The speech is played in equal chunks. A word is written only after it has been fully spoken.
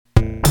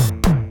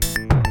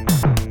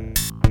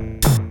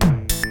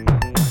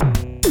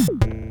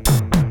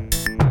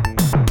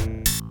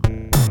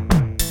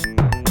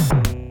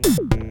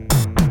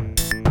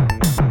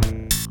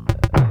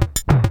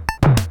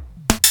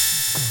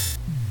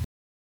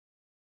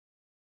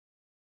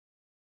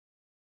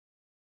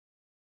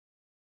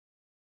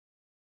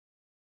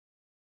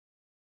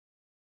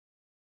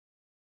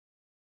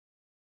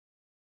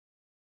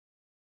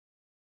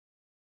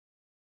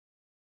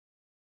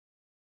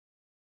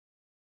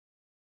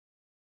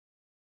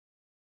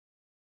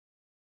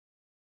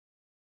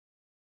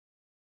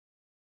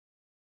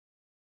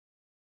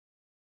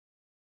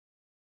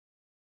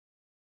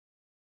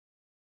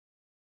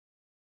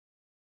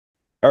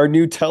our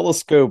new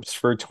telescopes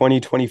for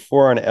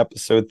 2024 on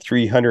episode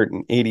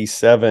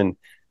 387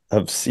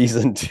 of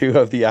season 2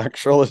 of the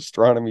Actual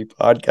Astronomy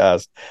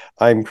Podcast.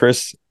 I'm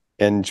Chris,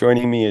 and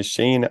joining me is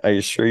Shane. I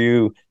assure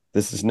you,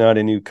 this is not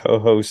a new co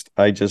host.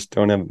 I just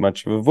don't have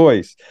much of a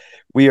voice.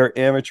 We are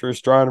amateur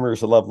astronomers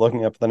who love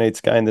looking up at the night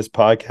sky, and this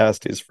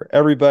podcast is for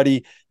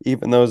everybody,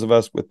 even those of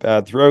us with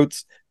bad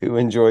throats who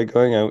enjoy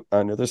going out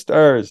under the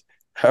stars.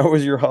 How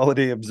was your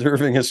holiday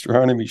observing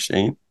astronomy,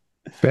 Shane?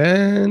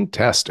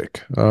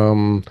 Fantastic.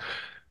 As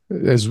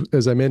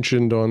I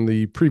mentioned on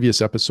the previous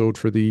episode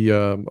for the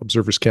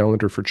observer's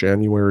calendar for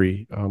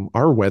January,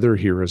 our weather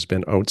here has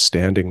been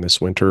outstanding this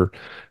winter.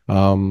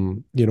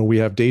 We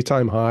have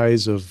daytime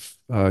highs of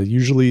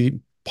usually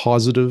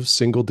positive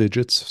single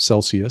digits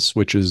Celsius,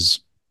 which is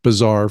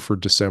bizarre for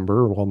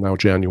December, well, now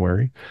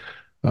January.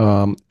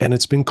 And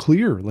it's been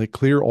clear, like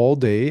clear all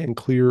day and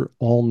clear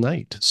all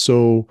night.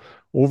 So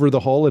over the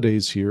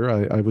holidays here,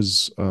 I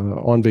was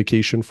on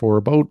vacation for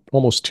about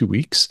almost 2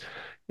 weeks,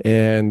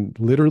 and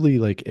literally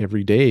like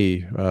every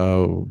day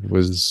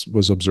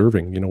was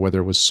observing. Whether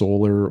it was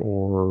solar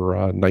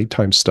or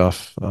nighttime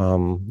stuff.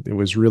 It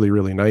was really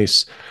really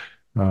nice.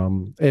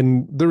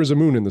 And there was a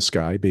moon in the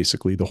sky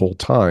basically the whole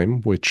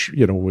time, which,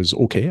 was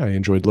okay. I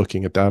enjoyed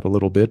looking at that a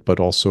little bit, but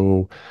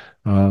also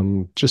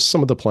just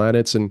some of the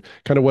planets. And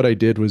kind of what I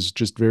did was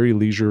just very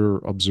leisure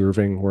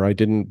observing, where I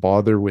didn't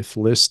bother with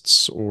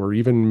lists or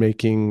even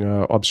making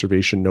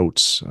observation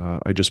notes.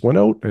 I just went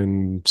out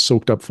and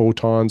soaked up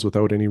photons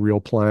without any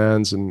real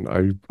plans. And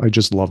I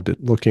just loved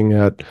it looking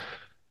at,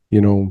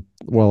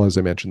 well, as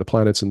I mentioned, the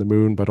planets and the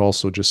moon, but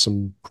also just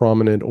some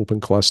prominent open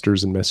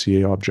clusters and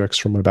Messier objects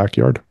from my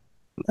backyard.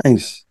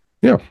 Nice.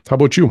 Yeah. How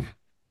about you?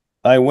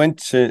 I went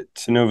to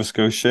Nova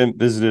Scotia,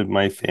 visited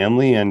my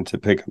family, and to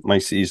pick up my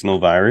seasonal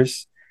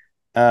virus.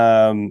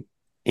 Um,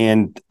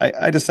 and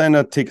I decided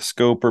not to take a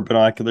scope or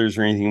binoculars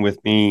or anything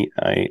with me.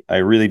 I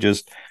really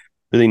just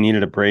really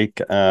needed a break.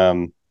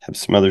 Have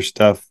some other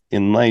stuff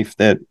in life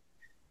that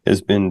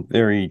has been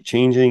very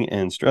changing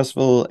and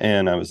stressful.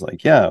 And I was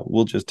like, yeah,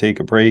 we'll just take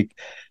a break.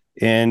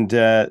 And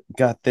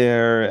got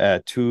there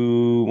at 1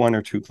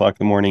 or 2 o'clock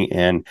in the morning.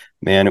 And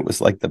man, it was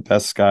like the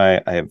best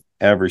sky I have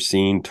ever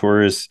seen.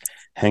 Tourists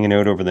hanging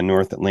out over the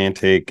North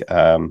Atlantic,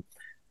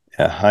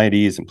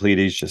 Hyades and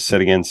Pleiades just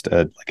set against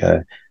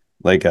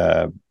like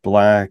a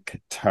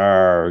black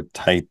tar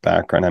type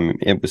background. I mean,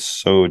 it was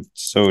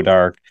so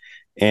dark.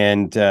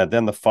 And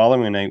then the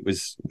following night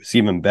was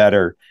even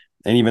better.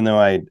 And even though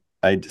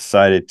I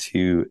decided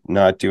to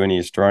not do any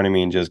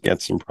astronomy and just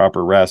get some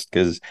proper rest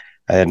because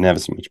I hadn't had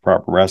as much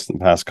proper rest in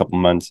the past couple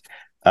months,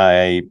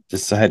 I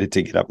decided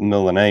to get up in the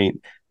middle of the night,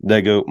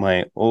 dug out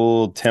my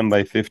old 10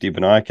 by 50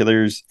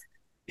 binoculars,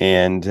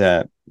 and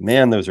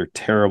man, those are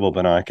terrible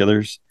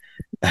binoculars.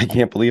 I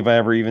can't believe I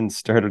ever even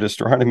started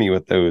astronomy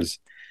with those.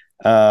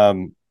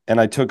 And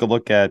I took a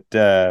look at,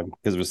 because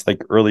it was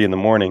like early in the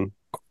morning,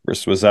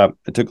 Chris was up.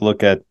 I took a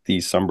look at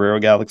the Sombrero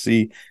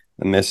Galaxy,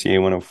 the Messier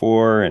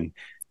 104, and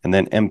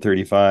then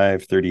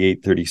M35,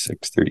 38,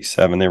 36,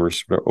 37. They were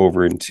sort of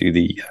over into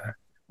the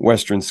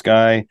western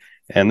sky,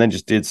 and then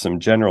just did some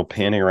general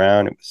panning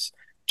around. It was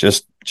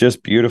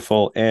just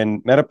beautiful,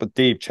 and met up with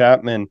Dave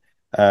Chapman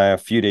a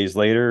few days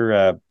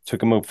later.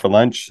 Took him out for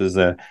lunch as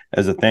a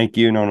thank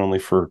you, not only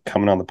for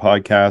coming on the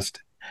podcast,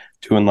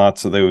 doing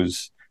lots of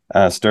those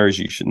stars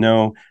you should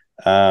know,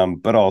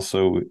 but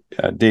also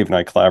Dave and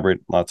I collaborate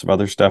lots of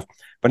other stuff.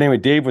 But anyway,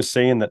 Dave was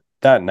saying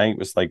that night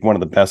was like one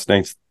of the best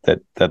nights that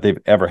they've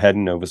ever had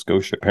in Nova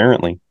Scotia,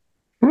 apparently.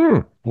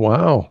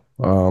 Wow.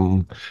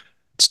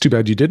 It's too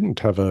bad you didn't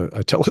have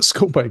a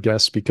telescope, I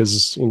guess,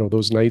 because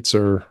those nights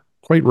are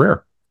quite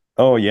rare.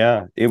 Oh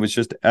yeah, it was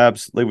just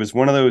absolutely. It was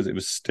one of those. It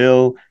was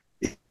still,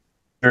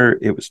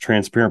 it was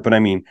transparent, but I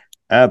mean,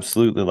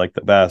 absolutely like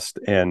the best.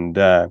 And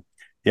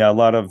yeah, a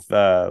lot of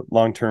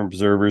long-term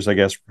observers, I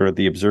guess, for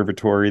the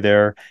observatory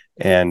there,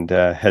 and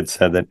had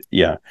said that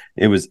yeah,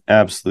 it was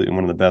absolutely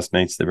one of the best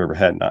nights they've ever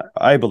had. And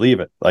I believe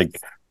it. Like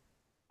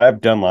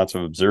I've done lots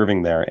of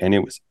observing there, and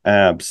it was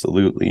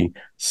absolutely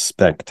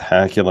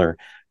spectacular.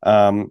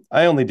 I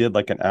only did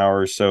like an hour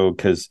or so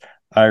because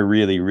I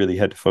really, really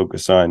had to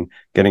focus on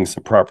getting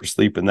some proper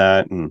sleep in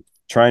that and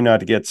trying not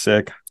to get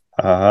sick.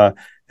 And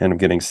I'm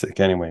getting sick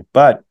anyway.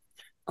 But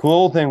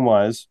cool thing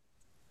was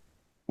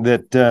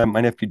that my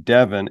nephew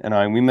Devin and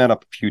I we met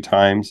up a few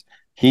times.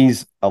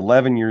 He's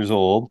 11 years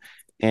old,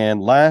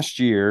 and last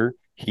year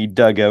he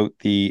dug out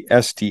the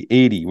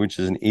ST80, which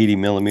is an 80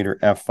 millimeter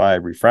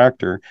f5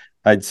 refractor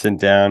I'd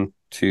sent down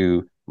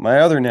to my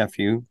other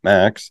nephew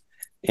Max,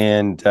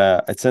 and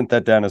I sent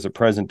that down as a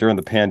present during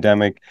the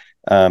pandemic,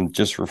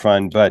 just for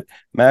fun. But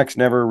Max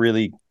never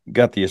really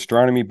got the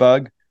astronomy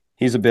bug.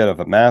 He's a bit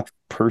of a math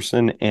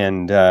person,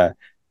 and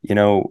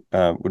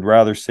would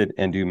rather sit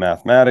and do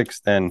mathematics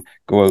than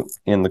go out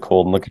in the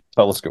cold and look at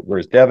the telescope.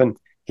 Whereas Devin,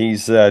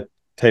 he's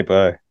type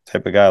of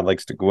guy that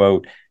likes to go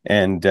out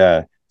and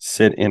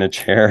sit in a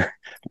chair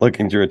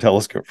looking through a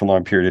telescope for a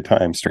long period of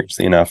time,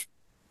 strangely enough.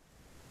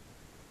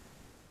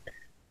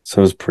 So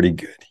it was pretty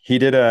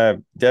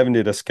good. Devin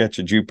did a sketch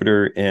of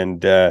Jupiter,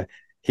 and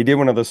he did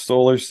one of the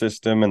solar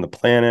system and the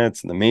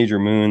planets and the major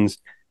moons,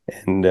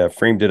 and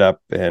framed it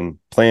up. And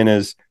plan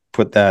is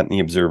put that in the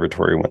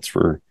observatory once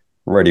we're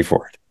ready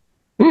for it.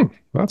 Hmm,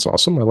 that's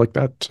awesome. I like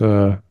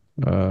that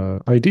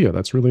idea.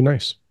 That's really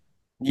nice.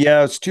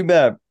 Yeah, it's too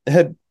bad. I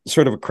had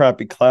sort of a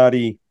crappy,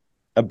 cloudy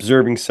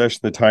observing session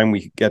the time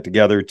we could get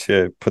together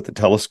to put the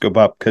telescope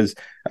up because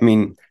I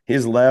mean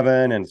he's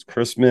 11 and it's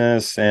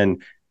Christmas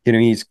and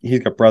he's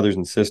got brothers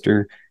and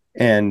sister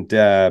and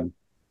yeah,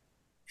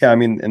 I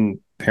mean, and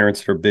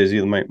parents that are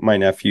busy. My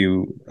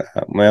nephew,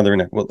 my other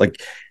nephew, well, like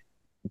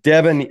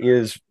Devin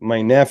is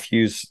my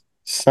nephew's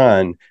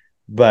son,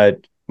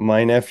 but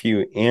my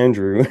nephew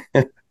Andrew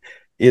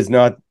is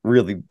not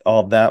really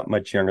all that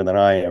much younger than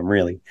I am,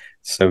 really.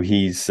 So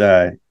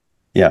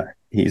yeah,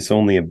 he's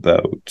only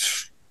about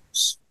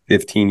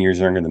 15 years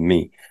younger than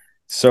me.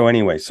 So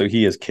anyway, so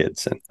he has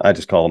kids, and I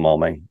just call them all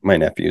my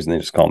nephews, and they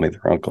just call me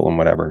their uncle and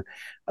whatever.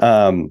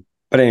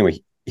 But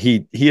anyway,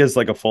 he has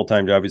like a full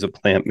time job. He's a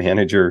plant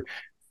manager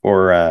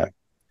for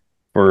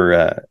for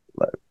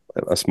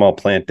a small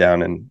plant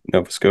down in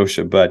Nova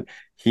Scotia. But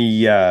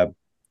he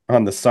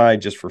on the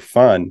side, just for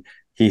fun,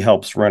 he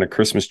helps run a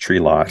Christmas tree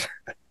lot.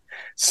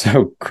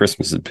 So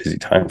Christmas is a busy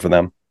time for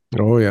them.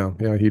 Oh yeah,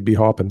 yeah, he'd be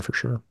hopping for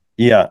sure.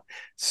 Yeah.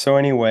 So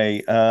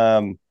anyway,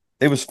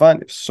 it was fun.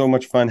 It was so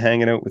much fun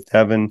hanging out with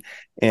Devin,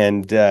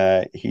 and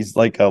he's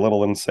like a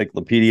little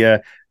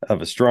encyclopedia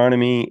of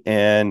astronomy,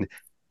 and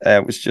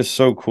it was just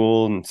so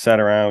cool. And sat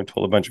around,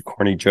 told a bunch of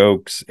corny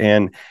jokes,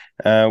 and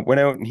went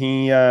out and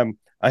he.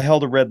 I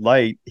held a red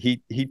light.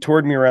 He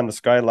toured me around the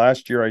sky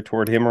last year. I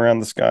toured him around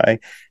the sky.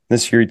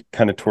 This year, he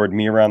kind of toured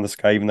me around the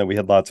sky, even though we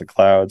had lots of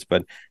clouds,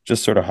 but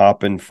just sort of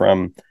hopping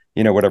from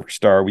whatever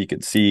star we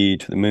could see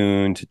to the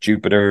moon to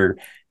Jupiter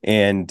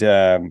and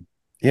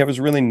yeah, it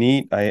was really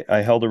neat.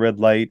 I held a red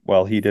light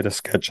while he did a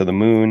sketch of the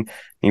moon.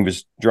 He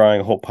was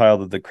drawing a whole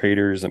pile of the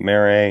craters at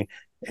Mare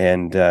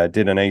and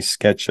did a nice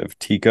sketch of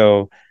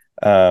Tycho,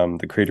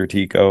 the crater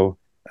Tycho.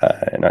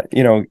 And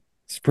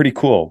it's pretty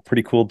cool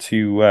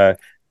to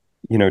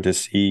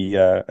see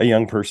a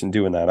young person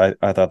doing that.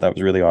 I thought that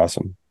was really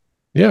awesome.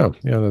 Yeah,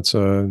 yeah, that's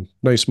a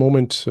nice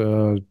moment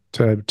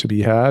to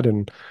be had,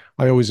 and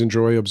I always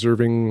enjoy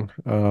observing,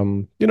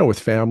 with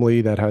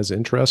family that has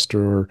interest,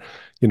 or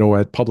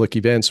at public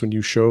events when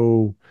you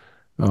show,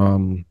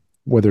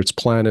 whether it's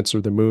planets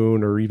or the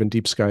moon or even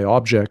deep sky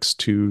objects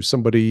to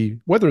somebody,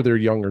 whether they're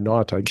young or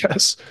not, I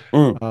guess.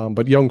 Mm,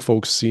 But young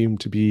folks seem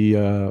to be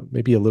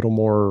maybe a little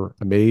more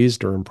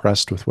amazed or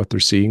impressed with what they're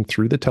seeing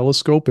through the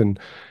telescope, and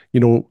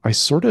I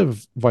sort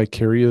of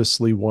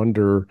vicariously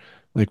wonder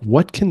like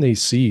what can they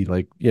see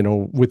like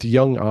with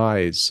young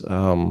eyes,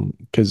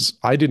 because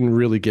I didn't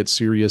really get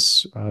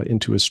serious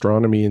into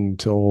astronomy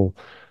until,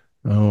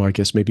 oh, I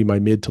guess maybe my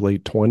mid to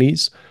late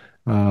 20s.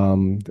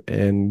 And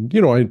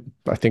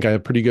I think I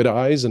have pretty good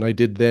eyes, and I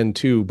did then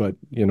too, but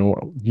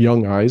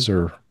young eyes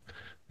are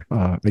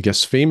I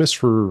guess famous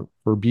for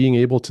being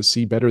able to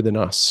see better than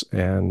us,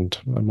 and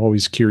I'm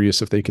always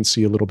curious if they can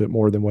see a little bit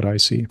more than what I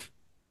see.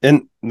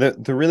 and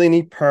the really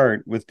neat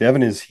part with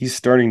Devin is he's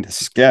starting to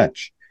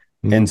sketch,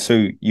 and Mm.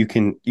 so you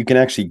can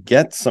actually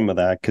get some of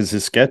that because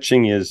his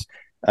sketching is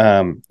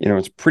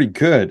it's pretty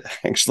good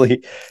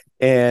actually.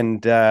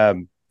 And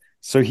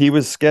so he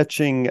was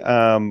sketching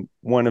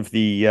one of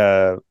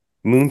the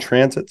moon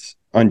transits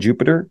on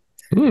Jupiter,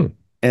 Mm.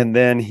 and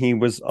then he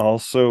was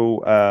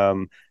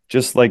also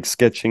just like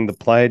sketching the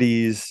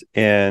Pleiades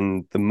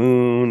and the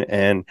moon,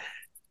 and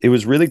it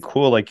was really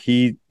cool. Like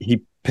he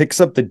picks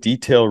up the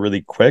detail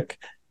really quick,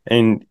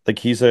 and like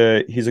he's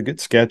a good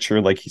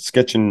sketcher. Like he's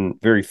sketching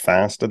very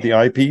fast at the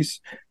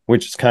eyepiece,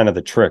 which is kind of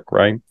the trick,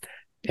 right?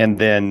 And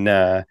then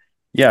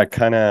yeah,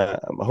 kind of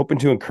I'm hoping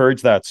to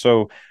encourage that.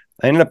 So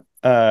I ended up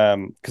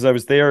because I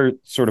was there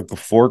sort of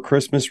before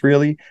Christmas,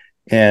 really,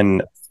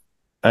 and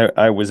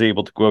I was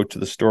able to go out to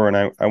the store and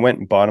I went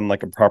and bought him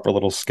like a proper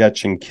little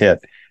sketching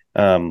kit,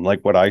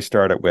 like what I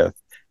started with,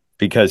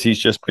 because he's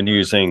just been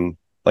using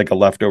like a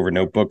leftover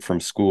notebook from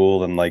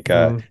school and like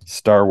a Mm.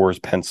 Star Wars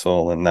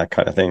pencil and that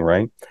kind of thing,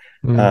 right?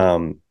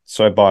 Mm.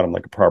 So I bought him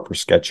like a proper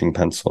sketching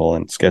pencil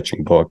and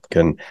sketching book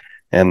and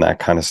that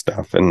kind of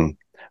stuff. And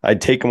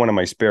I'd taken one of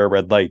my spare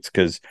red lights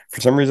because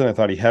for some reason I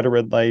thought he had a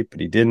red light, but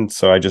he didn't.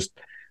 So I just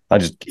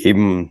gave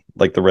him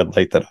like the red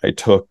light that I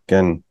took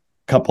and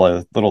a couple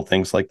of little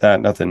things like that.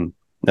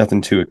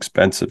 Nothing too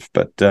expensive,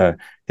 but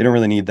you don't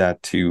really need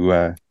that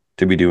to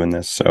be doing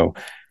this. So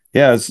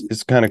yeah,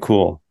 it's kind of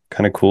cool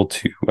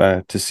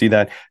to see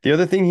that. The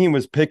other thing he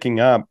was picking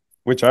up,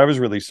 which I was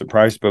really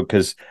surprised about,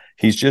 because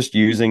he's just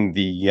using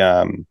the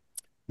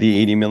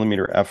 80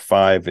 millimeter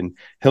f5, and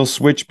he'll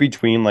switch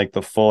between like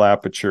the full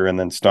aperture and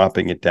then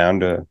stopping it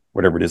down to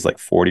whatever it is, like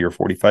 40 or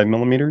 45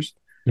 millimeters.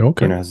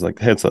 Okay. It's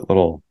that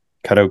little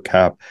cutout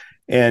cap.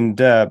 And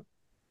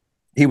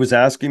he was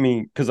asking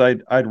me because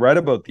I'd read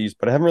about these,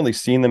 but I haven't really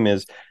seen them.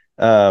 Is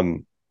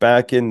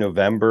back in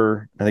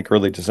November, I think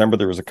early December,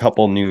 there was a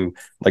couple new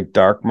like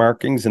dark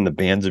markings in the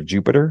bands of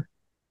Jupiter.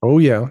 Oh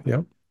yeah,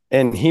 yeah.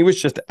 And he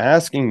was just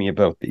asking me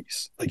about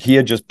these. Like he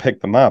had just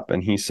picked them up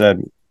and he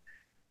said,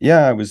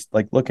 yeah, I was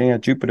like looking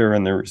at Jupiter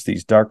and there was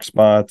these dark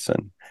spots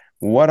and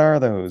what are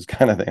those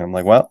kind of thing. I'm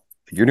like, well,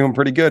 you're doing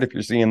pretty good if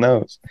you're seeing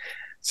those.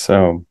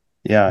 So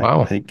yeah,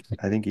 Wow. I think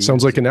he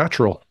Sounds is. like a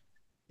natural.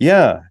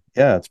 Yeah,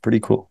 yeah, it's pretty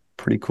cool.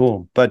 Pretty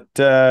cool. But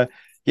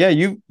yeah,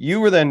 you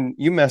were then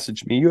you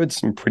messaged me. You had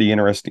some pretty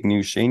interesting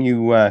news, Shane.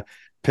 You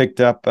picked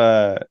up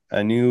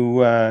a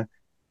new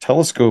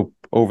telescope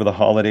over the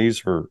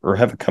holidays or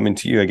have it coming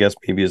to you, I guess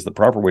maybe is the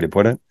proper way to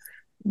put it.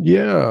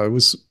 Yeah, it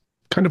was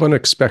kind of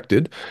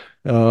unexpected.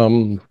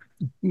 Um,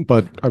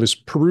 but I was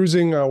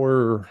perusing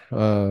our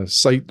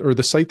site, or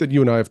the site that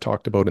you and I have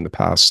talked about in the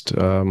past,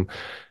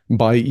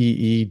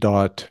 byee.jp.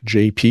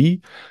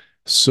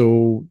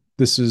 So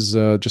this is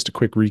just a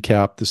quick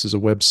recap. This is a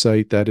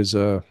website that is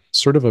a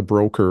sort of a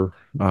broker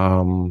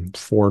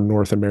for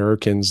North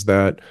Americans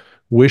that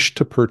wish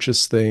to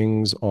purchase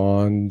things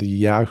on the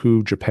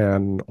Yahoo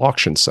Japan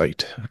auction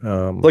site.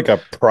 Like a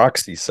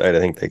proxy site, I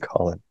think they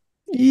call it.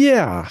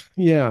 Yeah,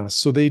 yeah.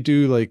 So they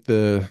do like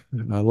the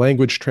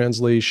language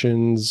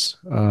translations.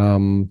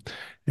 And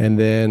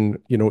then,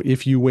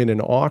 if you win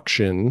an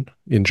auction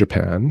in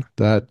Japan,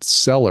 that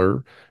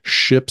seller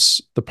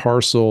ships the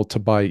parcel to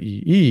buy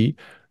EE,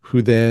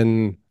 who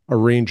then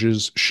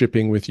arranges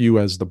shipping with you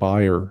as the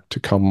buyer to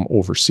come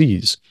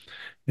overseas.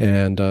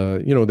 And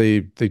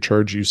they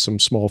charge you some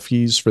small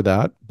fees for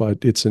that,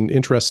 but it's an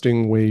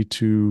interesting way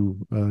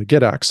to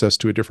get access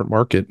to a different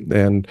market.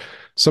 And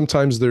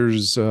sometimes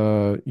there's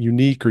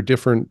unique or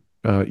different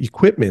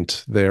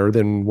equipment there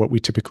than what we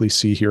typically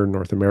see here in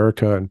North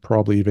America and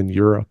probably even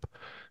Europe.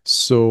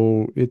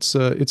 So it's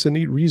a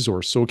neat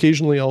resource. So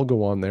occasionally I'll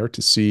go on there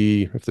to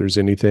see if there's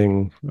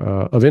anything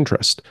of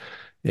interest.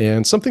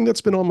 And something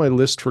that's been on my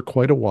list for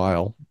quite a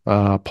while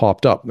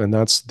popped up, and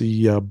that's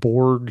the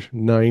Borg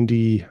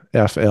 90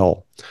 FL.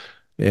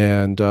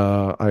 And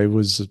I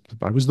was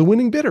the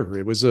winning bidder.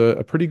 It was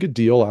a pretty good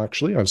deal,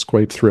 actually. I was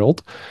quite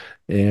thrilled.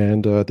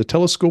 And the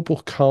telescope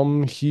will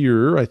come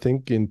here, I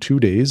think, in 2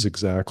 days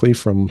exactly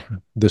from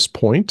this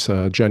point,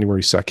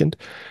 January 2nd.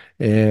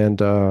 And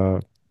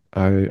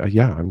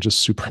yeah, I'm just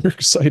super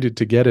excited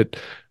to get it.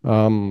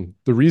 The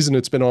reason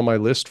it's been on my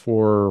list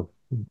for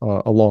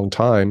a long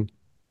time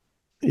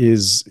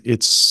is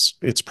it's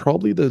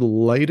probably the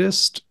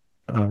lightest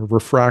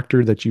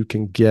refractor that you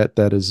can get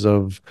that is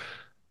of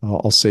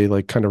I'll say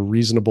like kind of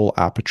reasonable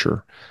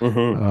aperture.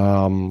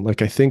 Mm-hmm.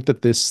 Like I think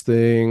that this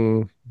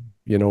thing,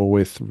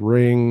 with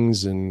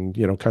rings and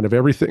kind of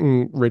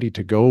everything ready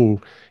to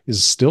go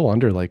is still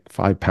under like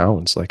 5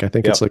 pounds. Like I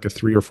think it's Yep. like a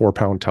 3 or 4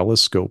 pound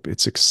telescope.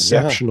 It's Yeah.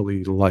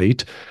 exceptionally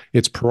light.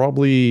 It's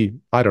probably,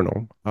 I don't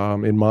know,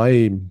 in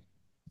my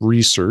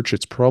research,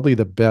 it's probably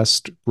the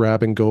best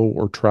grab and go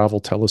or travel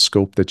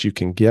telescope that you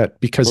can get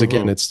because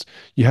again, Mm-hmm. it's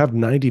you have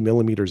 90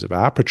 millimeters of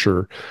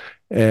aperture.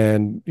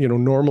 And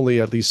normally,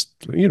 at least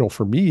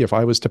for me, if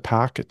I was to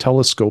pack a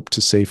telescope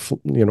to say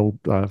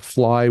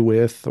fly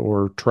with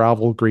or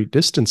travel great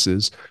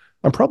distances,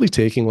 I'm probably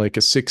taking like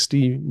a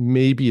 60,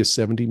 maybe a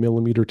 70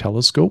 millimeter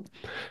telescope,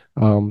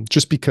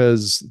 just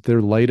because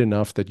they're light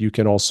enough that you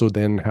can also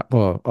then have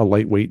a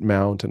lightweight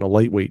mount and a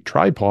lightweight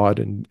tripod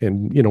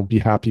and be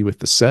happy with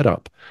the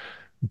setup.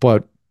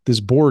 But this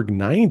Borg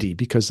 90,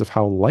 because of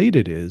how light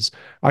it is,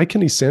 I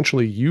can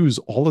essentially use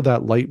all of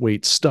that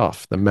lightweight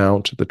stuff, the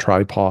mount, the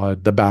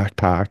tripod, the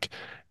backpack,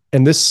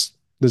 and this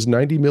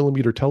 90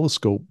 millimeter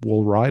telescope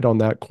will ride on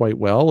that quite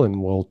well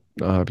and will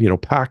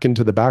pack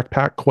into the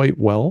backpack quite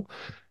well.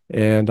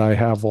 And I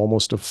have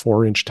almost a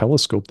 4-inch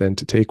telescope then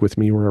to take with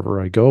me wherever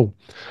I go.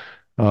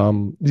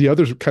 The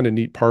other kind of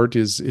neat part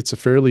is it's a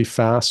fairly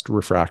fast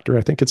refractor.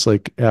 I think it's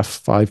like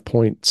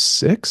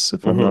f5.6,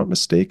 if I'm not Mm-hmm.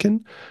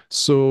 mistaken.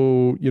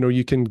 So,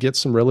 you can get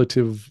some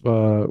relative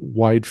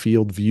wide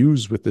field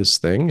views with this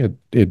thing.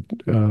 It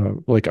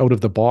like out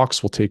of the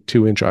box will take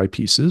 2-inch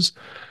eyepieces.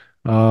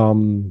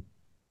 Um,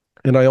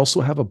 and I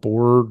also have a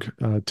Borg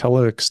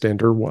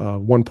teleextender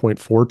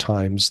 1.4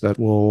 times that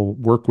will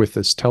work with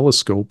this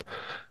telescope.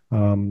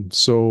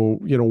 So,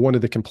 one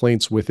of the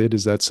complaints with it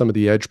is that some of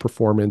the edge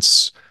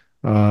performance,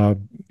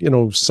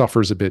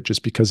 suffers a bit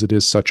just because it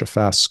is such a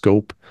fast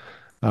scope.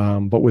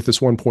 But with this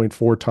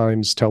 1.4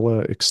 times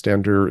tele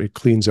extender, it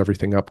cleans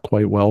everything up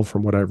quite well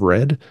from what I've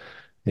read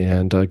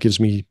and gives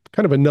me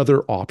kind of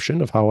another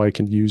option of how I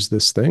can use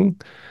this thing.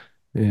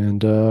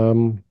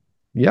 And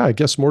yeah, I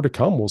guess more to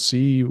come. We'll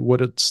see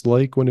what it's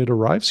like when it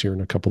arrives here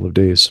in a couple of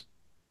days.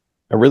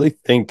 I really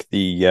think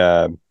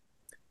the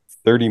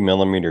 30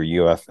 millimeter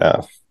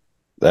UFF,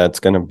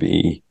 that's going to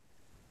be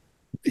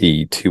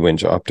the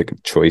 2-inch optic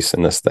of choice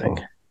in this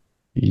thing.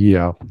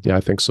 Yeah, yeah,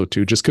 I think so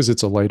too. Just because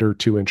it's a lighter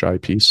 2-inch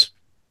eyepiece.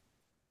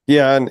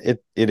 Yeah, and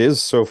it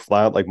is so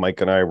flat. Like Mike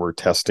and I were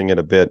testing it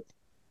a bit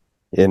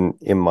in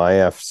my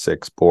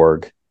F6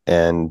 Borg,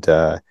 and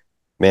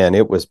man,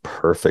 it was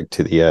perfect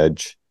to the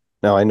edge.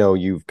 Now I know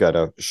you've got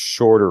a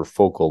shorter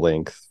focal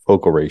length,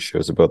 focal ratio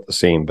is about the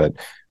same, but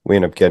we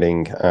end up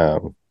getting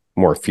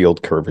more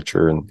field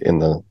curvature in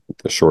the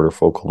shorter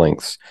focal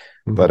lengths.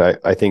 But Mhm.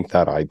 I think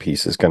that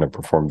eyepiece is going to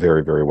perform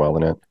very, very well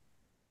in it.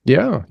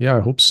 Yeah, yeah, I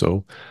hope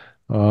so.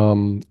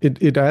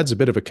 It adds a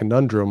bit of a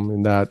conundrum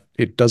in that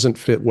it doesn't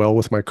fit well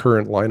with my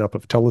current lineup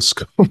of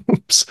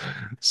telescopes.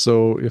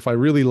 So if I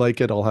really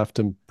like it, I'll have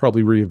to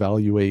probably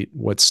reevaluate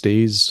what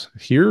stays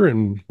here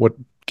and what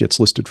gets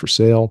listed for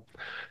sale.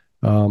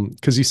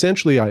 Because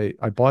essentially,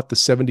 I bought the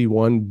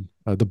 71,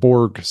 the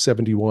Borg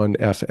 71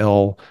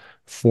 FL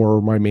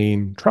for my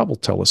main travel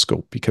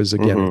telescope because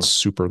again, it's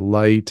Hmm. super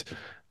light.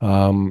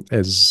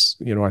 As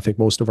you know, I think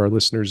most of our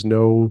listeners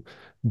know,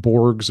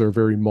 Borgs are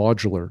very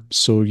modular,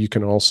 so you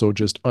can also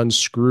just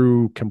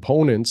unscrew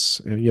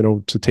components,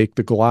 to take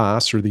the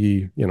glass or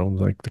the,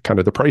 like the kind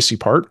of the pricey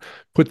part,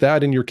 put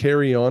that in your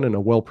carry-on in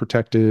a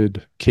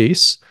well-protected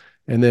case,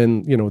 and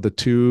then the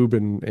tube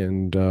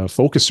and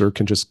focuser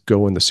can just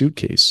go in the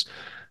suitcase.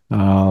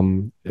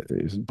 Um,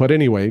 but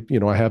anyway,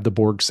 I have the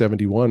Borg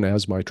 71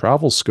 as my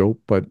travel scope,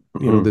 but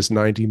Hmm. this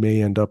 90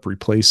 may end up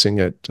replacing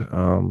it.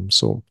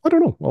 So I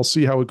don't know. I'll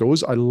see how it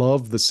goes. I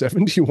love the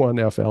 71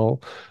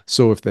 FL.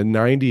 So if the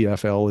 90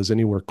 FL is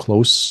anywhere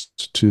close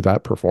to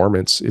that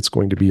performance, it's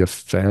going to be a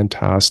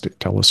fantastic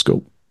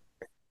telescope.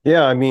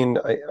 Yeah, I mean,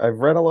 I've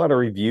read a lot of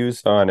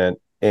reviews on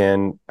it,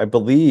 and I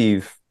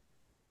believe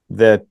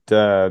that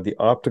the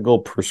optical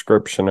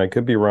prescription, I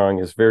could be wrong,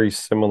 is very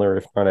similar,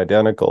 if not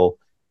identical,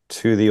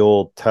 to the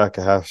old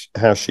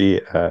Takahashi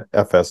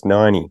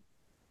FS90.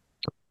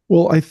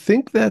 Well, I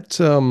think that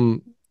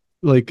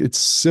like it's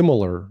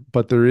similar,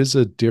 but there is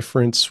a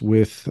difference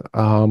with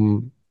I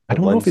The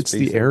don't know if lens it's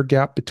the spacing. air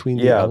gap between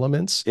the Yeah,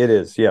 elements. it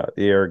is. Yeah,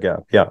 the air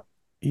gap. Yeah,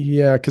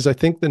 Yeah, because I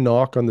think the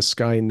knock on the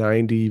Sky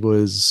 90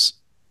 was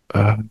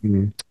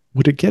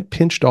would it get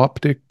pinched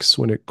optics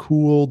when it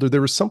cooled? Or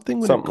there was something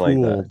when it something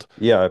like that. cooled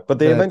Yeah, but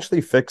they that,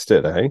 eventually fixed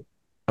it, eh?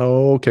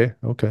 oh, okay,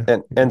 okay. Yeah.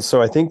 And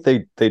so I think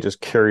they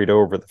just carried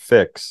over the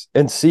fix.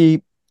 And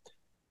see,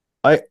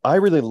 I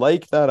really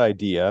like that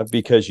idea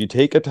because you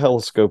take a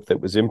telescope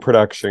that was in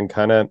production,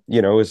 kind of,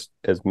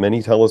 as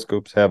many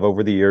telescopes have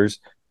over the years,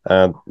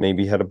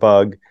 maybe had a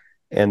bug,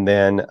 and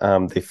then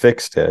they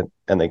fixed it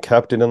and they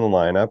kept it in the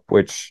lineup,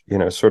 which,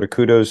 sort of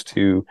kudos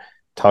to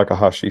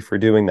Takahashi for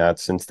doing that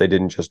since they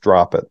didn't just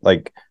drop it,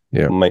 like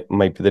Yeah. might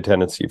be the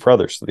tendency for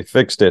others. So they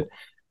fixed it.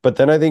 But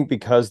then I think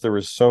because there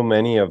was so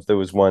many of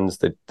those ones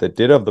that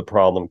did have the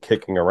problem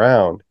kicking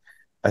around,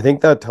 I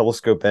think that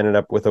telescope ended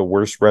up with a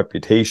worse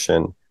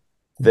reputation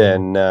Mhm.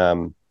 than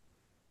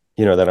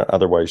than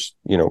otherwise,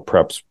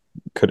 preps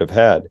could have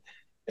had.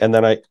 And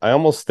then I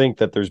almost think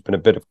that there's been a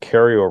bit of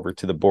carryover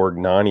to the Borg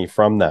Nani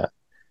from that,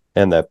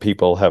 and that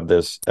people have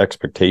this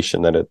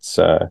expectation that it's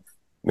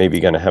maybe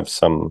going to have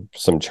some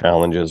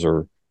challenges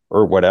or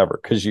whatever.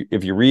 Because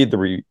if you read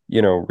the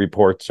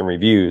reports and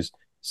reviews,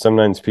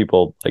 sometimes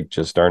people like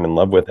just aren't in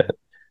love with it.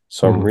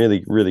 So I'm Mhm.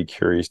 really really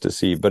curious to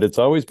see. But it's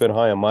always been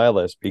high on my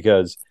list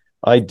because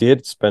I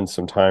did spend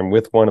some time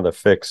with one of the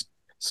fixed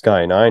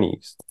Sky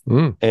 90s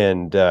Mm.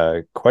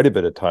 and quite a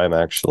bit of time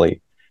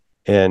actually.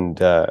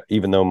 And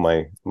even though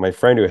my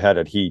friend who had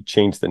it, he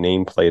changed the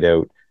nameplate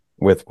out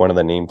with one of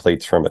the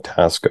nameplates from a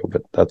Tasco,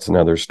 but that's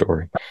another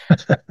story.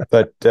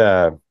 But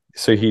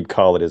so he'd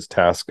call it his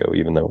Tasco,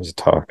 even though it was a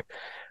talk.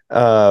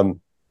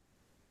 Um,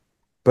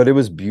 but it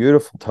was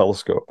beautiful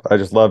telescope. I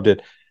just loved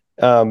it.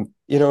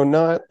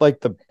 Not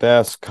like the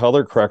best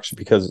color correction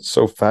because it's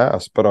so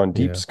fast, but on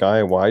deep Yeah.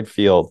 sky, wide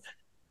field,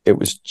 it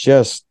was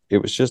just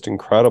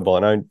incredible.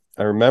 And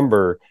I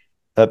remember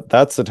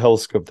that's the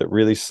telescope that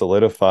really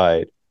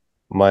solidified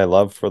my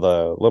love for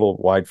the little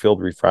wide field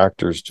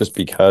refractors, just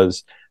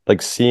because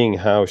like seeing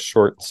how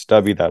short and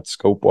stubby that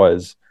scope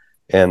was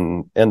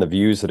and the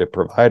views that it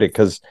provided,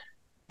 because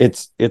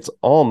it's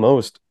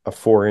almost a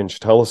 4-inch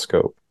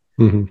telescope.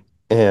 Mhm.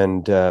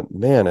 And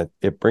man,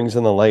 it brings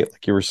in the light,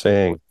 like you were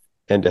saying.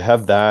 And to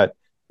have that,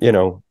 in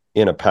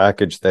a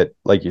package that,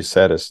 like you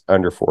said, is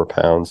under 4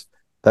 pounds,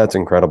 that's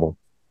incredible.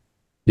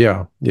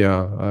 Yeah,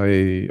 yeah.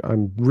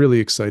 I'm really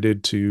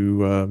excited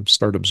to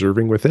start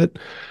observing with it.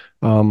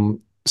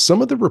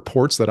 Some of the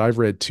reports that I've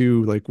read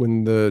too, like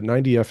when the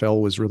 90 FL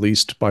was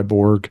released by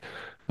Borg,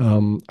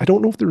 I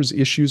don't know if there was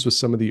issues with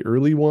some of the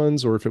early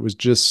ones or if it was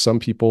just some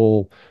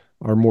people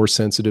are more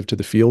sensitive to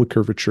the field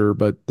curvature,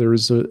 but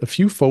there's a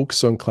few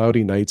folks on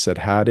cloudy nights that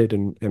had it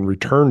and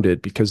returned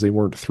it because they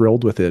weren't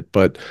thrilled with it.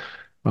 But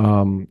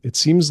it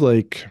seems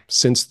like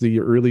since the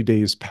early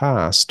days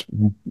passed,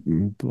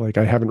 like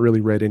I haven't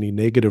really read any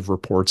negative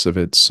reports of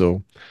it.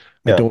 So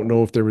I Yeah. don't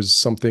know if there was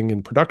something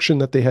in production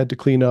that they had to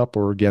clean up,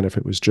 or again, if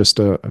it was just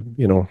a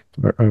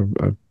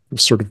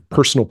sort of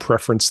personal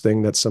preference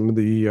thing that some of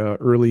the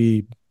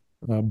early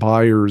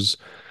buyers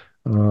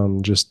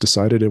just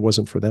decided it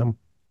wasn't for them.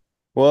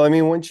 Well, I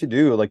mean, once you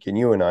do, like, and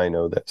you and I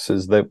know this,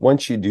 is that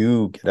once you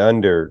do get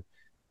under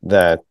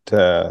that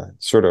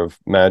sort of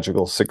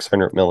magical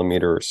 600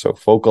 millimeter or so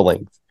focal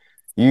length,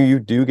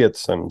 you do get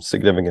some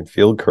significant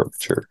field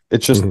curvature.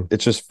 Mhm.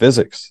 It's just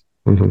physics.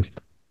 Mhm.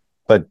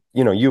 But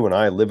you and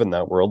I live in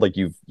that world. Like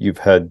you've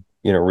had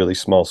really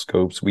small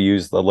scopes. We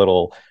use the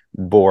little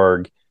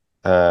Borg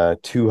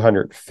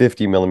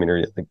 250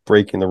 millimeter, like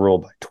breaking the rule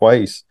by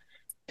twice.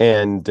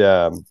 And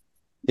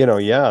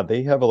yeah,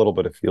 they have a little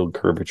bit of field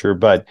curvature,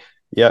 but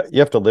yeah, you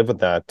have to live with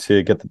that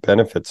to get the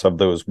benefits of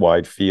those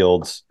wide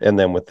fields. And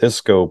then with this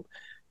scope,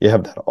 you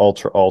have that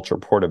ultra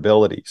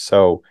portability.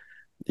 So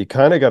you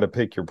kind of got to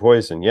pick your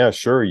poison. Yeah,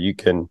 sure, you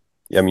can.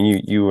 I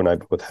mean, you and I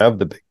both have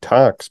the big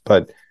talks,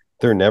 but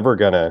they're never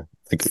gonna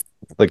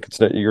like it's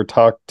not, your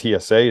talk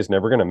TSA is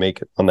never gonna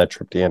make it on that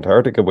trip to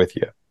Antarctica with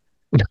you.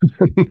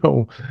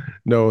 No,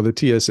 no, the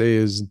TSA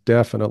is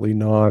definitely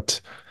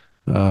not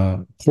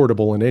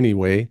portable in any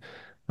way.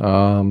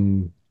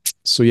 Um,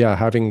 so yeah,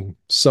 having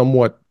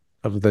somewhat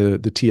of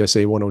the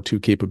TSA 102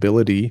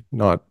 capability,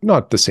 not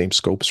the same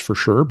scopes for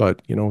sure,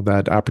 but you know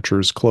that aperture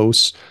is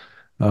close.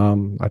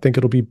 I think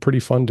it'll be pretty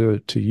fun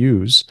to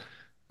use.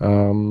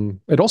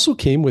 It also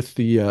came with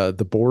the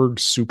Borg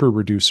Super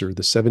Reducer,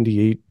 the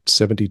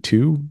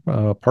 7872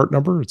 part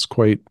number. It's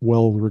quite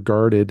well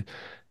regarded.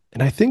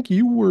 And I think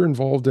you were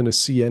involved in a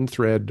CN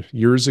thread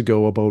years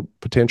ago about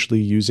potentially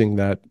using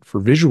that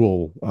for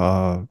visual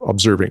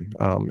observing.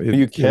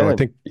 You I can,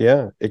 think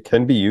yeah, it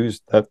can be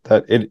used.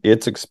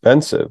 It's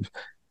expensive,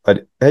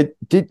 but I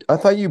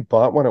thought you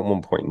bought one at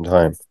one point in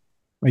time.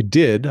 I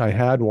did. I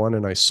had one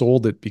and I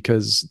sold it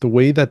because the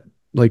way that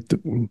like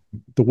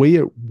the way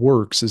it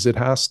works is it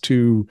has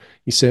to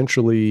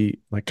essentially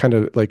like kind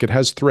of like it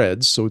has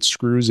threads, so it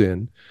screws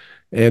in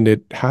and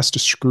it has to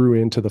screw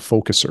into the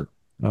focuser.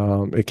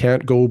 It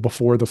can't go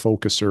before the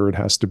focuser. It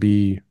has to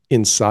be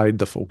inside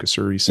the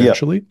focuser Yeah.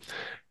 essentially.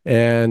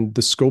 And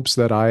the scopes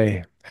that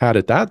I had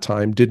at that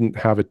time didn't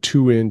have a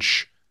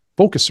 2-inch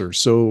focuser,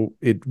 so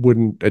it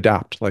wouldn't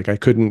adapt. Like I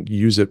couldn't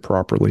use it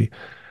properly.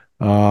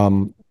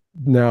 Um,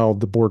 Now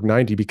the Borg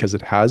 90, because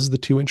it has the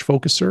 2-inch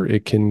focuser, I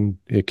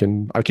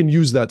can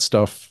use that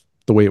stuff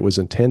the way it was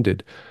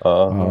intended.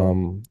 Uh-huh.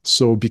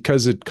 So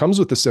because it comes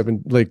with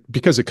the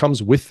because it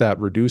comes with that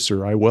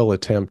reducer, I will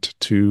attempt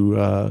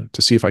to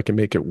see if I can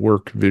make it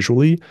work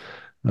visually.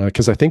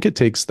 Because I think it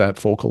takes that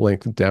focal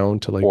length down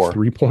to like Four.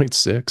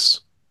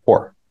 3.6.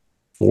 Four.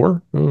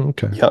 4? Oh,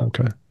 okay. Yeah.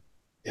 Okay.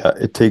 Yeah.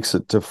 It takes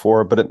it to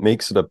four, but it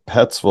makes it a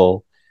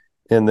Petzval.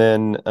 And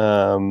then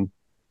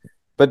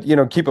but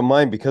keep in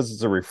mind because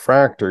it's a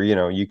refractor,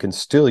 you can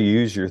still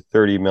use your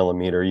 30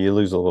 millimeter. You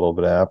lose a little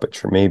bit of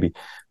aperture, maybe,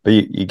 but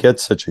you get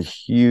such a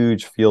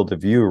huge field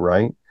of view,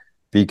 right?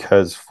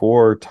 Because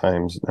 4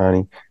 times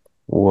 90,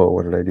 whoa,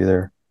 what did I do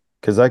there?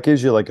 Because that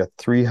gives you like a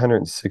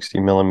 360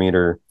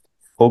 millimeter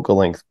focal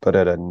length, but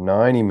at a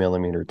 90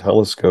 millimeter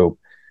telescope,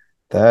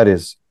 that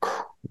is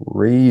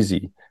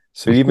crazy.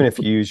 So even if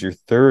you use your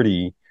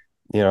 30,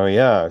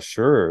 yeah,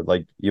 sure,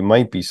 like you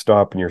might be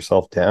stopping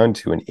yourself down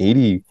to an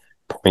 80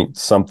 point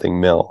something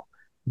mil,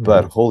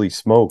 but Mhm. holy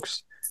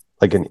smokes,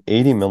 like an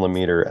 80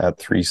 millimeter at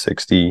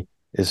 360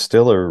 is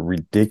still a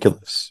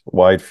ridiculous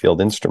wide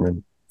field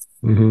instrument.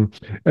 Hmm.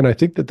 And I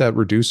think that that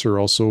reducer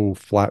also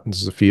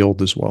flattens the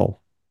field as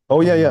well,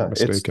 Oh if yeah, I'm not yeah.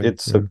 It's mistaken.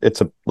 it's a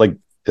it's a like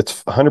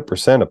it's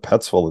 100% a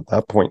Petzval at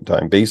that point in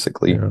time,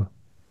 basically. Yeah.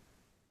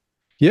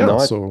 Yeah.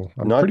 Not So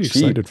I'm not pretty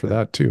cheap. excited for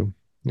that too.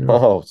 Yeah.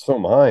 Oh, so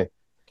am I.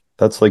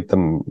 That's like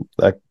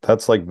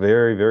that's like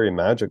very, very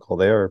magical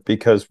there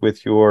because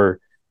with your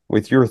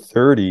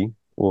 30,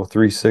 well,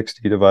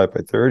 360 divided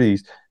by 30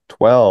 is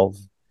 12,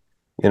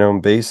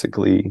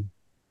 basically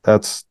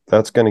that's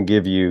going to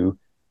give you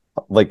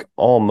like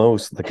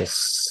almost like a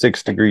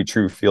 6 degree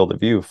true field of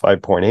view,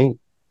 5.8,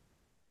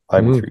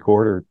 five and Mm-hmm. three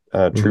quarter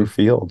true Mm-hmm.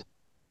 field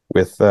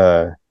with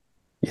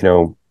you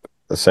know,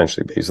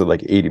 essentially basically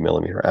like 80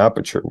 millimeter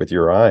aperture with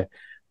your eye.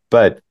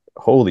 But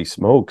holy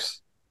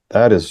smokes,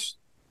 that is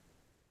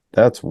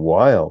that's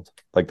wild.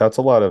 Like that's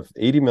a lot of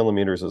 80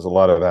 millimeters is a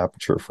lot of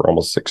aperture for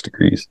almost 6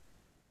 degrees.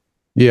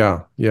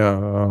 Yeah, yeah.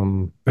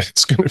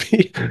 It's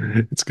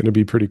gonna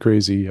be pretty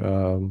crazy.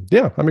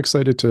 Yeah, I'm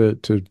excited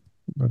to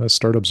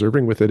start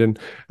observing with it. And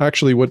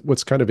actually,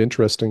 what's kind of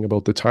interesting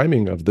about the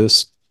timing of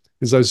this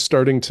is I was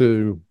starting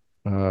to,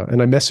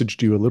 and I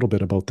messaged you a little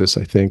bit about this.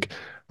 I think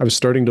I was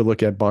starting to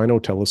look at bino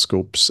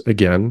telescopes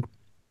again,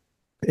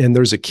 and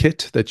there's a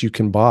kit that you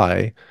can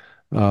buy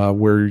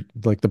where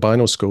like the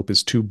binoscope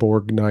is two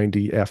Borg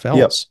 90 Yep.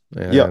 FLs.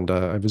 Yep. And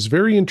I was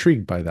very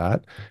intrigued by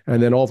that.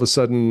 And then all of a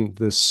sudden,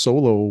 this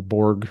solo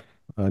Borg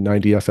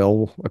 90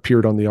 FL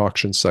appeared on the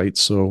auction site.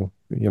 So,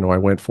 I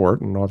went for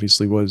it and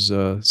obviously was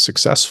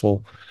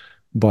successful.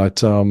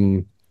 But,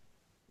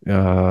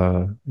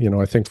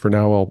 I think for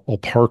now, I'll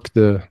park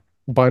the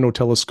Bino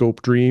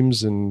telescope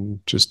dreams and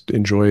just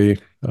enjoy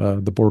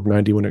the Borg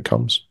 90 when it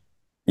comes.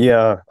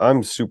 Yeah,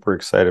 I'm super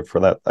excited for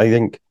that. I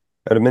think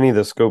out of many of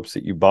the scopes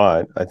that you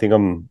bought, I think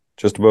I'm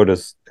just about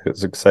as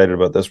excited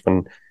about this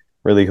one.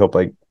 Really hope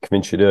I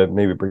convince you to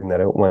maybe bring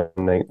that out one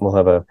night. We'll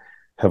have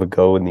a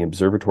go in the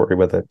observatory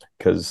with it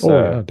because Oh,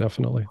 yeah,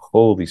 definitely.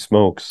 holy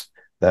smokes,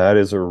 that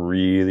is a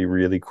really,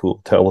 really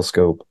cool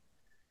telescope.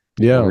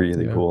 Yeah,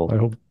 Really yeah.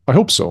 cool. I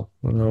hope so.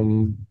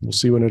 We'll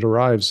see when it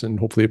arrives, and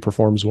hopefully it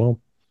performs well.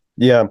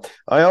 Yeah,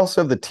 I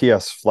also have the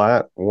TS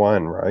flat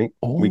one, right?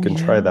 We Oh can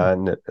try yeah. that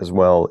in it as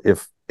well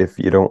if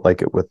you don't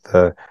like it with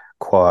the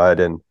quad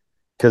and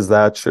because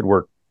that should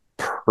work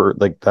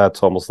like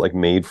that's almost like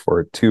made for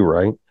it too,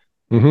 right?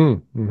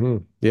 Mm-hmm. Mm-hmm.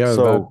 Yeah, that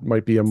So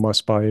might be a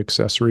must-buy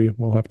accessory.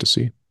 We'll have to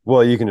see.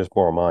 Well, you can just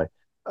borrow mine.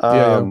 Yeah,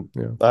 yeah, Um,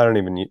 yeah. I don't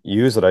even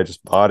use it. I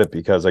just bought it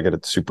because I got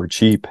it super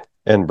cheap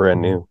and brand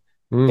Mm. new.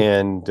 Mm.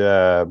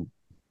 And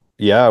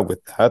yeah,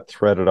 with that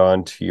threaded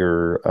onto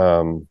your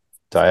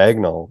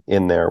diagonal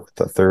in there with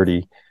the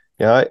 30.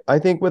 Yeah, I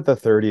think with the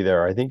 30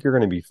 there, I think you're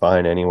going to be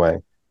fine anyway.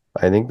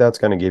 I think that's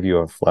going to give you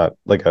a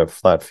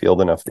flat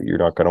field enough that you're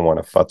not going to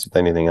want to futz with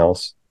anything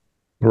else.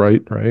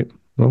 Right, right.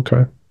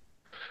 Okay.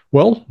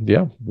 Well,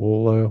 yeah,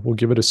 we'll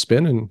give it a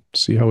spin and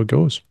see how it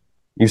goes.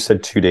 You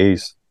said 2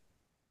 days.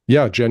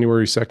 Yeah,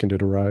 January 2nd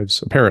it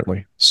arrives,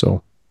 apparently.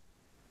 So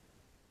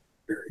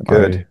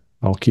Very good.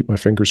 I'll keep my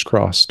fingers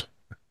crossed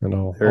and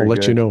I'll Very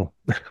let you good. know.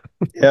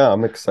 Yeah,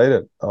 I'm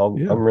excited. Yeah.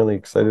 I'm really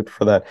excited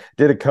for that.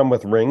 Did it come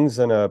with rings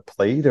and a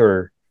plate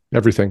or?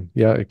 Everything.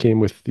 Yeah, it came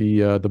with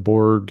the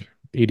Borg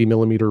 80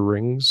 millimeter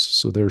rings,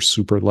 so they're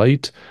super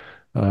light.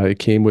 It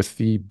came with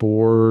the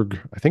Borg,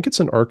 I think it's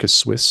an Arca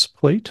Swiss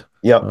plate,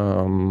 Yeah.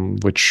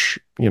 which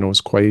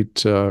is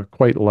quite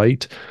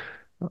light.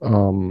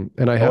 And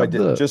I Oh, I have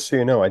did. the Just so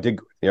you know, I did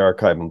go to the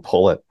archive and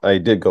pull it. I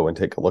did go and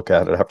take a look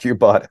at it after you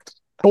bought it.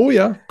 Oh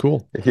yeah,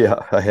 cool. Yeah,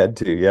 I had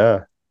to.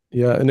 Yeah.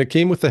 Yeah, and it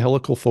came with the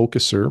helical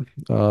focuser,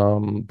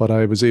 but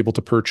I was able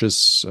to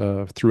purchase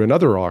through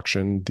another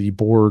auction the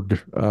Borg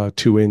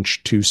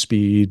 2-inch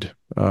 2-speed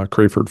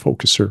Crayford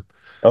focuser.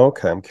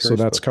 Okay, I'm So curious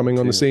that's about that coming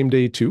on the too. same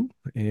day too.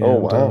 Oh, And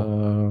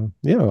wow.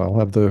 yeah, I'll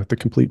have the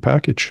complete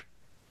package.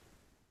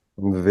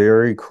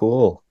 Very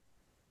cool.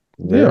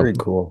 Yeah, Very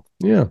cool.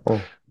 yeah.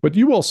 Oh. But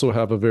you also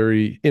have a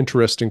very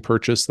interesting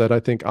purchase that I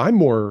think I'm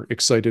more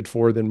excited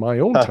for than my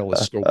own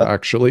telescope,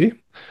 actually.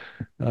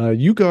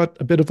 You got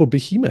a bit of a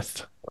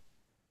behemoth.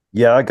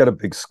 Yeah, I got a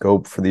big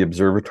scope for the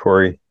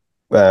observatory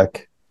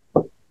back.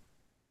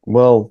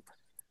 Well,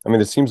 I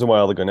mean, it seems a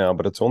while ago now,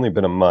 but it's only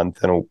been a month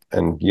and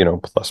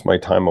plus my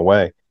time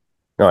away.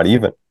 Not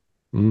even.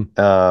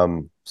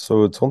 Mm.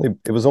 So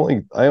it was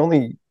only I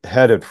only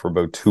had it for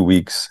about 2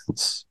 weeks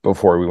since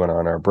before we went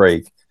on our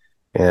break.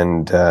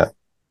 And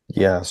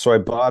yeah, so I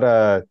bought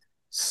a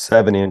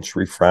 7-inch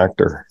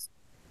refractor.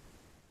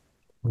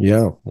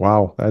 Yeah,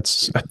 wow.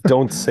 That's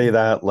Don't say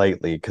that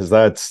lightly because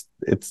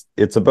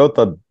it's about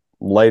the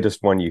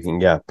lightest one you can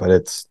get, but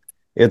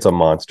it's a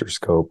monster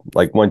scope.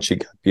 Like once you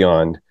get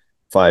beyond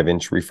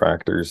 5-inch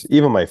refractors,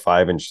 even my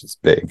 5-inch is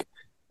big,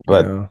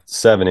 but yeah.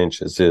 7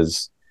 inches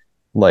is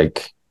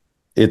like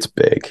it's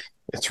big.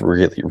 It's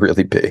really,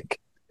 really big.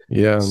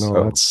 Yeah,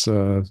 no,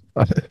 So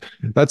that's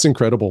that's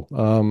incredible.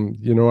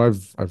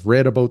 I've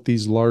read about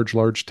these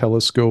large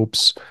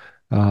telescopes.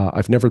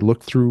 I've never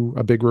looked through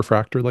a big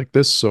refractor like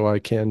this, so I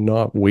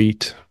cannot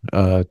wait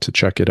to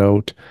check it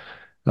out.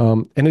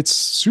 And it's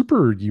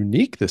super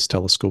unique, this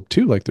telescope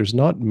too. Like there's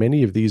not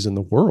many of these in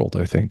the world,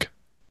 I think.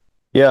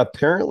 yeah,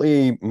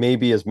 apparently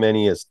maybe as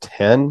many as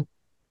 10,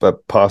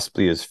 but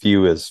possibly as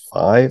few as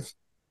five.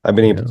 I've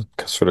been able Yeah.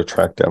 to sort of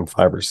track down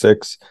five or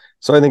six.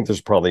 So I think there's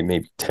probably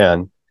maybe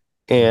 10.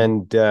 Mhm.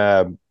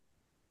 And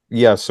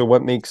yeah, so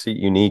what makes it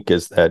unique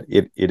is that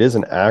it is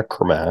an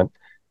achromat.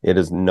 It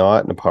is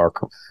not an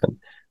apachromat,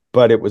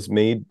 but it was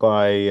made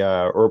by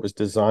or it was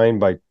designed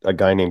by a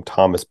guy named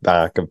Thomas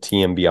Back of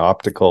TMB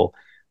Optical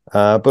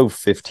about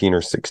 15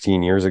 or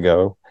 16 years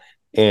ago.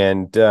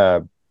 And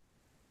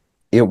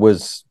it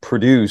was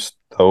produced,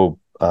 though,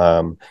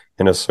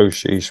 in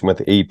association with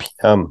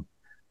APM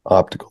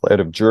Optical out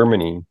of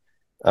Germany,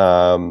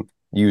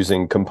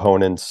 using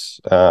components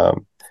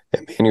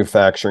and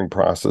manufacturing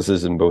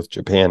processes in both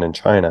Japan and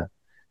China.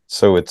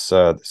 So it's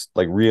this,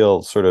 like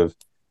real sort of,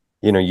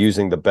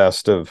 using the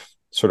best of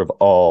sort of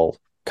all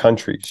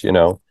countries,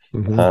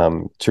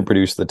 Mhm. to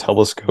produce the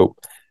telescope.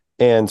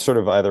 And sort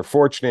of either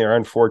fortunately or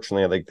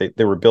unfortunately, like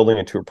they were building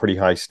it to a pretty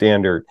high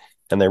standard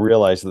and they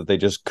realized that they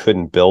just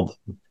couldn't build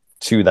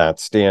to that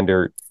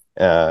standard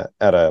at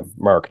a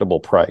marketable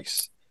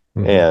price.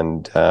 Mhm.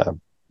 And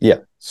yeah,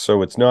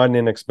 so it's not an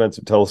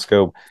inexpensive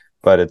telescope,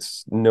 but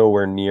it's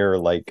nowhere near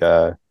like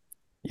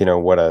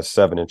what a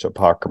 7-inch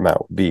apachromat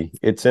would be.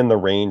 It's in the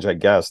range, I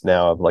guess,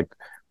 now of like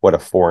what a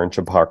 4-inch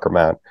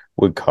apachromat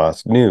would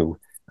cost new,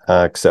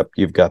 except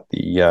you've got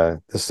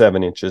the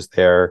 7 inches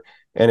there,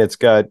 and it's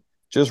got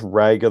just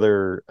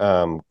regular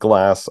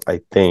glass, I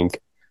think,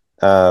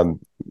 um,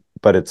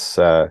 but it's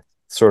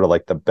sort of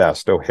like the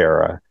best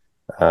O'Hara,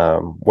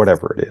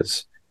 whatever it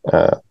is,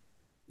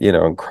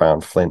 and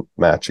crown flint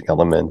matching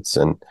elements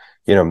and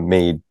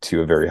made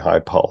to a very high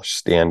polished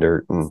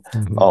standard and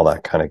Mhm. all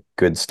that kind of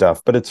good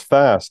stuff. But it's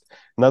fast,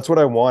 and that's what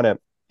I wanted.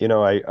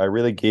 I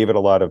really gave it a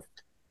lot of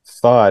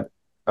thought.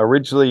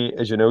 Originally,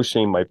 as you know,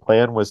 Shane, my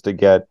plan was to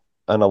get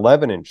an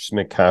 11-inch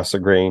Smith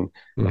Cassegrain,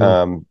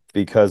 Mhm.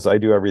 because I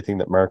do everything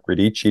that Mark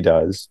Radici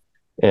does.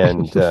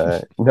 And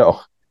no,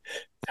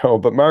 no,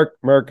 but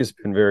Mark has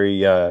been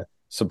very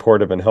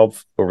supportive and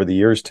helpful over the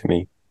years to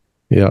me.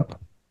 Yeah.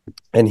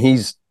 And he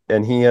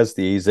has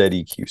the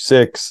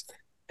AZEQ6,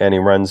 and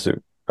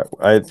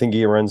I think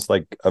he runs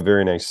like a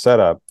very nice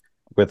setup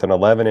with an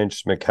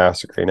 11-inch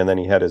McCaster, and then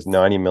he had his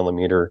 90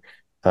 millimeter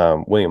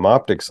William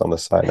Optics on the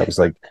side. And I was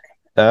like,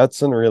 I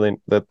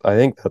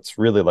think that's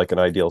really like an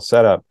ideal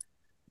setup.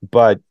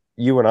 But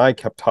you and I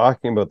kept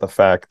talking about the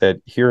fact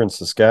that here in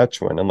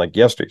Saskatchewan, and like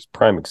yesterday's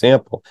prime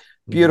example,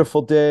 Mhm.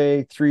 beautiful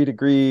day, 3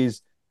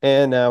 degrees,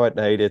 and now at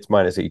night it's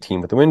minus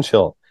 18 with the wind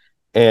chill.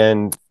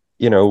 And,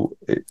 you know,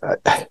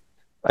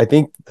 I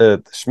think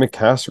the Schmidt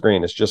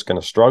Cassegrain is just going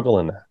to struggle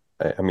in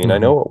that. I mean, I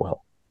Mhm. know it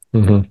will.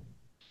 Mhm.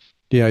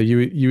 Yeah,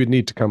 you would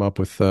need to come up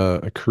with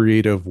a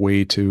creative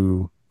way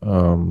to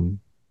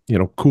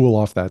cool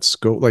off that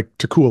scope, like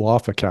to cool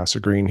off a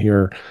Cassegrain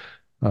here.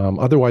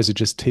 Otherwise, it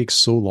just takes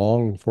so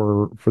long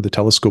for the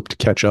telescope to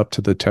catch up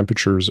to the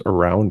temperatures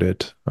around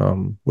it,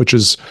 which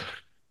is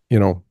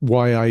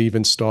why I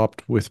even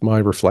stopped with my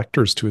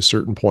reflectors to a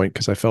certain point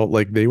because I felt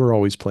like they were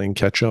always playing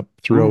catch up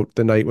Mm. throughout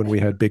the night when we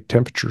had big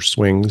temperature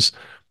swings.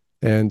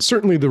 And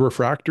certainly the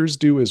refractors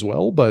do as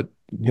well, but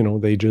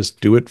they just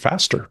do it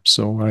faster.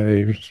 So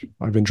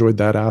I've enjoyed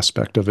that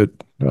aspect of it,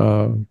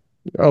 of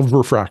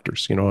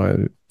refractors,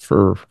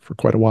 for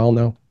quite a while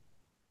now.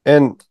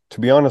 And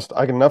to be honest,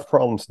 I got enough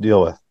problems to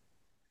deal with.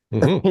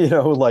 Hmm.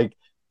 Like,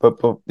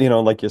 but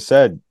like you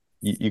said,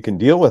 you can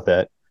deal with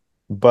it,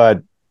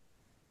 but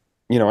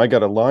I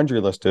got a laundry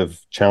list of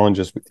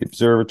challenges with the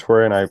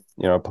observatory, and I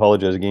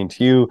apologize again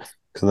to you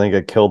because I think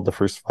I killed the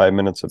first 5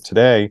 minutes of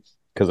today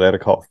because I had a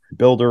call from a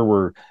builder.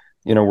 We're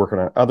working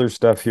on other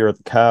stuff here at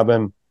the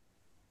cabin.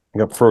 I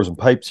got frozen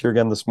pipes here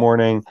again this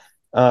morning.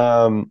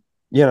 I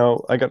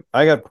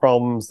got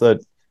problems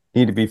that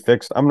need to be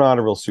fixed. I'm not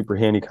a real super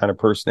handy kind of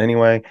person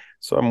anyway,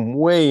 so I'm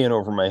way in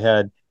over my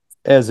head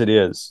as it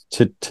is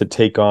to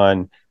take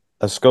on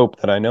a scope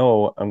that I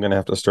know I'm going to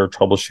have to start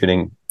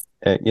troubleshooting,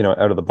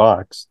 out of the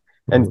box.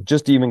 Hmm. And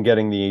just even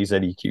getting the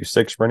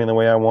AZEQ6 running the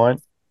way I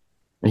want,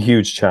 a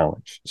huge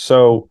challenge.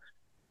 So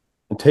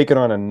taking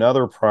on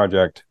another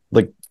project,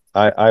 like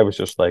I was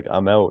just like,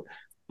 I'm out.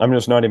 I'm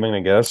just not even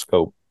going to get a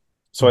scope.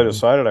 So I Hmm.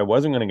 decided I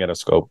wasn't going to get a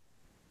scope.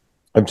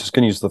 I'm just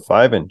going to use the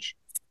 5 inch.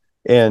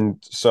 And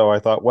so I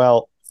thought,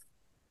 well,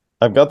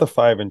 I've got the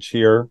 5 inch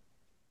here.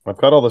 I've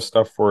got all the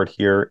stuff for it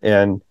here.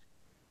 And,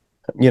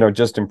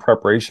 just in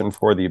preparation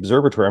for the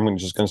observatory, I'm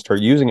just going to start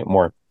using it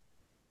more.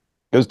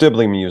 Because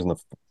typically I'm using the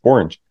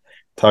 4 inch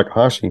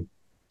Takahashi.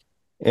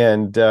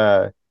 And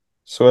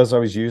so as I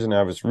was using it,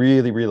 I was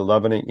really, really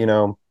loving it,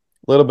 a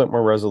little bit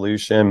more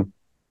resolution,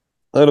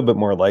 a little bit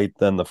more light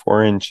than the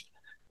 4 inch.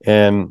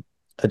 And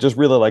I just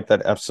really like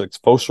that f6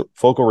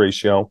 focal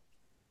ratio.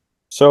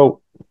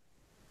 So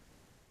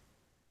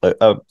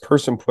a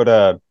person put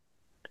a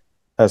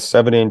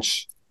 7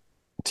 inch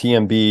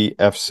TMB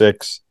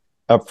f6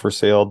 up for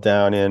sale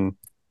down in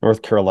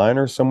North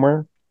Carolina or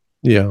somewhere.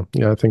 Yeah,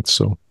 yeah, I think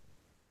so.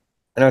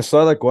 And I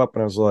saw that go up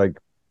and I was like,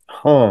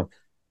 huh.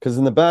 Because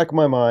in the back of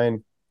my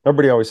mind,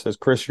 everybody always says,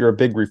 Chris, you're a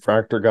big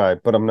refractor guy,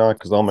 but I'm not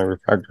because all my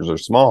refractors are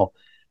small.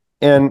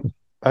 And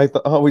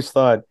always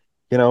thought,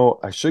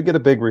 I should get a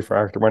big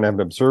refractor when I have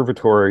an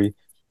observatory.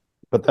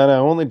 But then I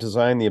only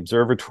designed the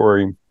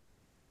observatory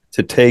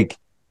to take,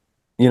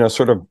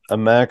 sort of a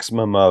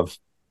maximum of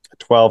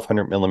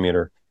 1200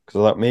 millimeter. Because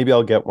I thought maybe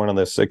I'll get one of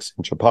the 6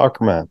 inch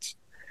apochromats.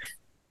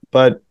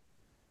 But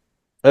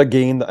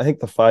again, I think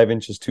the 5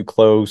 inch is too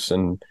close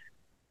and,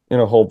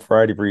 a whole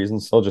variety of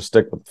reasons. So I'll just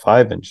stick with the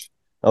 5 inch.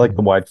 I like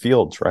the Hmm. wide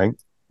fields, right?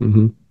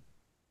 Hmm.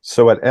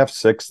 So at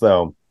f6,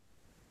 though,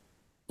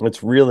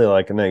 it's really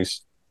like a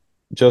nice,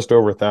 just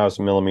over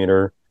 1,000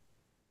 millimeter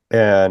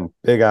and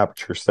big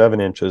aperture,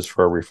 7 inches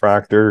for a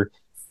refractor.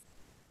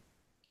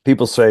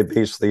 People say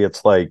basically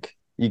it's like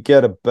you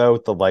get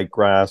about the light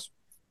grasp,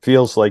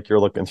 feels like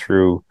you're looking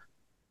through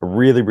a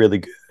really, really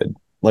good,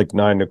 like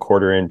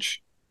 9.25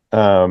 inch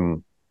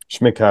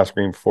Schmidt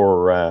Cassegrain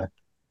for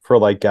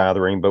light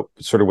gathering, but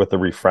sort of with the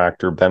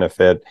refractor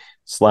benefit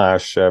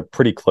slash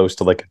pretty close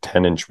to like a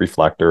 10 inch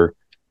reflector.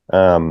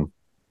 Um,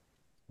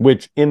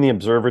 which in the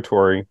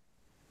observatory,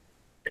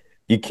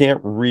 you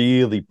can't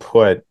really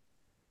put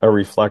a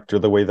reflector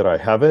the way that I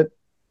have it.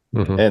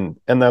 Hmm.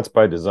 And that's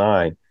by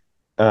design.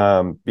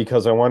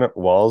 Because I wanted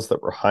walls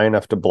that were high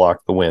enough to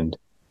block the wind.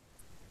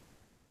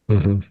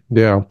 Hmm.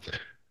 Yeah.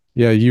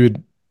 Yeah,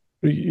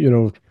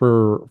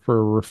 for a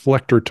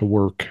reflector to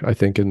work, I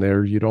think in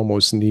there, you'd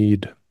almost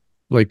need,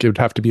 like, it would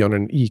have to be on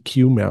an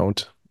EQ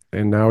mount.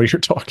 And now you're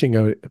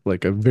talking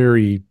like a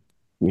very,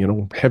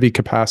 heavy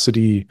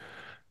capacity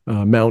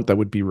mount that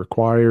would be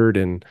required.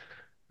 And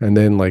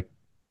then like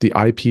the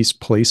eyepiece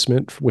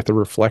placement with a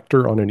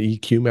reflector on an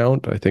EQ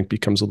mount, I think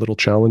becomes a little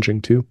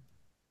challenging too.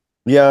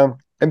 Yeah,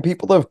 and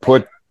people have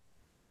put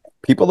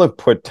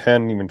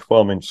 10, even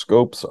 12 inch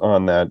scopes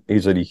on that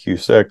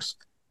AZEQ6.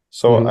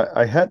 So Hmm.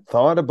 I had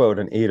thought about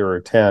an 8 or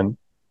a 10,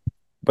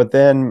 but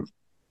then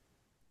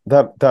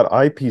that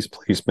eyepiece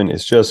placement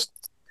is just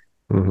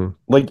Hmm.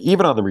 like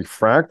even on the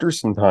refractor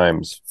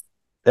sometimes.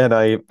 And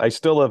I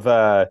still have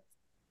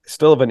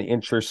an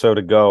inch or so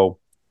to go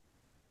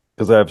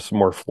because I have some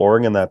more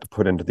flooring in that to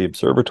put into the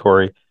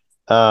observatory.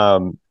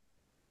 Um,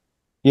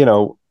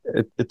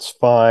 it's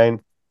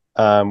fine.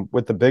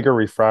 With the bigger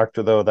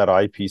refractor, though, that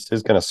eyepiece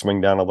is going to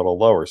swing down a little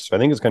lower. So I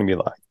think it's going to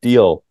be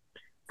ideal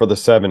for the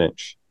 7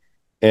 inch.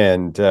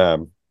 And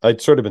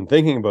I'd sort of been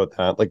thinking about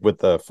that, like with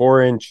the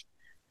 4 inch.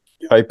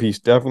 The eyepiece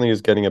definitely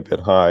is getting a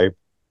bit high.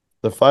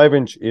 The 5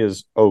 inch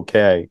is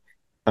okay.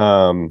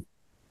 Um,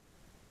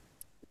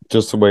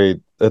 just the way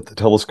that the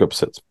telescope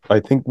sits. I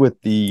think with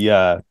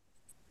that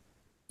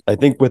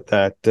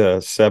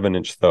 7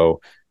 inch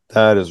though,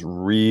 that is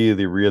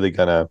really, really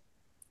gonna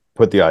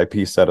put the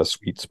eyepiece at a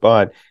sweet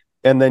spot.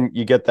 And then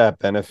you get that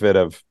benefit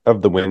of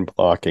the wind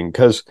blocking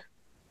because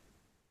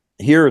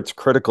here it's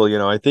critical.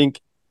 I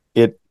think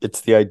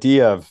it's the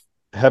idea of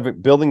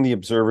having building the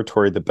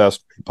observatory the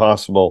best way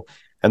possible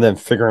and then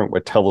figuring out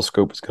what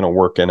telescope is going to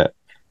work in it.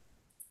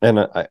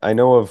 And I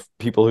know of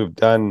people who've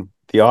done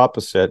the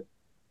opposite.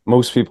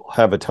 Most people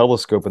have a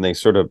telescope and they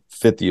sort of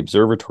fit the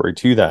observatory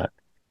to that.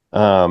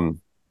 Um,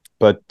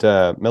 but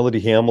Melody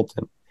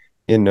Hamilton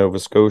in Nova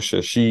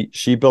Scotia,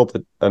 she built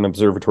an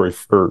observatory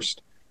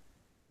first,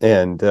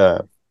 and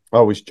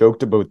always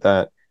joked about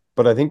that.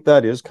 But I think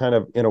that is kind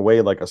of in a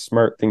way like a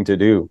smart thing to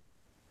do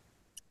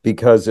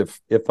because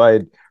if I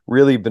had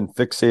really been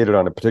fixated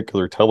on a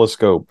particular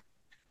telescope,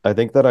 I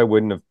think that I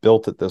wouldn't have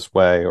built it this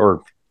way,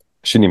 or I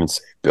shouldn't even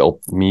say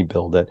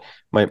build it.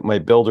 My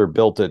builder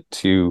built it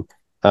to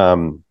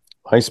um,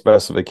 my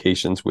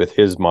specifications with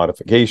his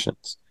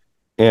modifications,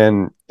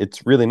 and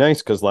it's really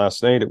nice because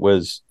last night it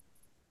was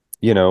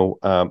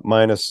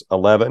minus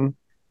 11,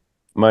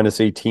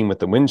 minus 18 with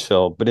the wind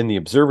chill, but in the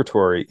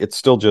observatory it's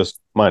still just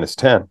minus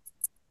 10.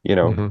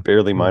 Hmm.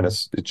 Barely Hmm.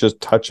 minus. It's just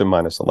touching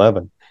minus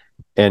 11,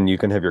 and you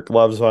can have your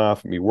gloves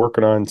off and be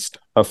working on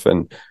stuff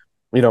and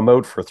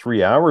mode for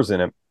 3 hours in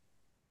it.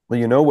 Well,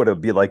 you know what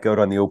it'd be like out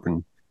on the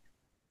open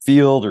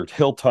field or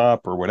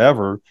hilltop or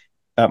whatever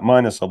at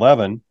minus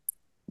 11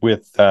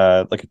 with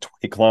like a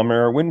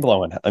 20-kilometer wind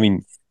blowing. I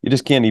mean, you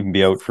just can't even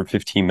be out for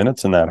 15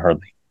 minutes in that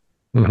hardly.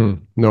 Hmm.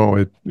 No,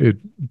 it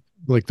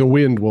like the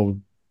wind will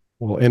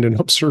end an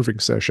observing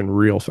session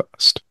real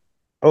fast.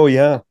 Oh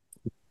yeah,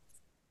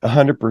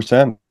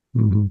 100%.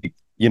 Hmm.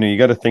 You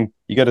got to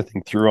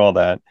think through all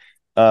that.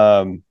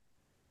 Um,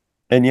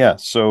 and yeah,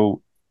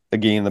 so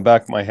again, in the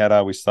back of my head, I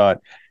always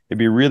thought it'd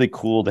be really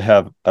cool to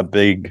have a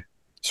big,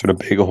 sort of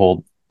big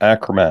old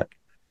Acromat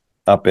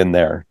up in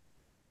there.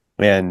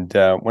 And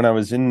when I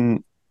was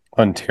in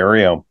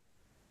Ontario,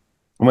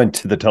 I went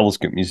to the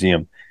Telescope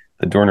Museum,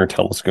 the Dorner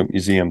Telescope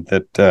Museum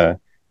that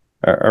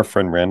our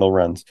friend Randall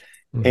runs.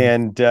 Hmm.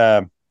 And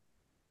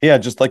yeah,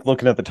 just like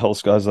looking at the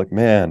telescope, I was like,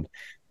 man,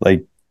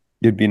 like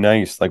it'd be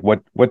nice. Like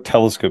what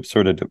telescope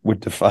sort of would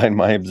define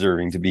my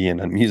observing to be in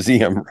a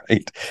museum,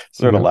 right?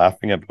 Sort of Yeah.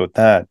 laughing about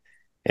that.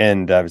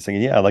 And I was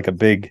thinking, yeah, like a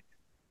big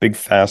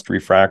fast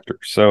refractor.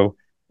 So,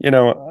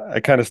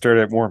 I kind of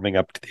started warming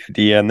up to the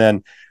idea. And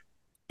then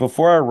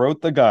before I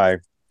wrote the guy,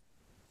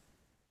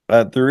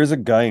 there is a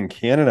guy in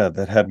Canada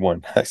that had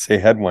one. I say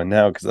had one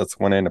now because that's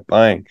the one I ended up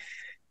buying.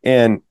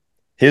 And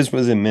his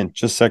was in mint.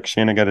 Just like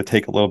Shane, I got to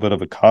take a little bit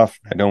of a cough.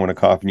 I don't want to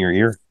cough in your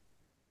ear.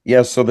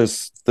 Yeah, so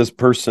this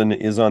person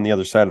is on the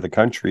other side of the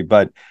country,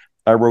 but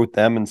I wrote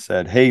them and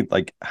said, "Hey,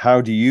 like how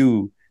do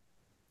you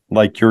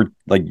like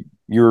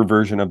your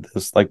version of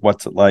this? Like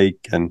what's it like?"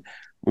 And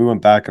we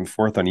went back and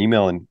forth on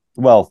email and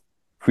well,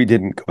 we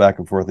didn't go back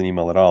and forth on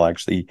email at all.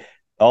 Actually,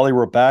 all he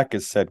wrote back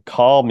is said,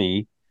 "Call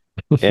me."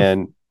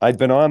 And I'd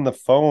been on the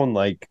phone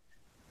like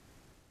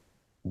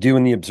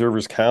doing the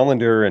observer's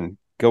calendar and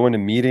going to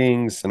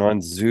meetings and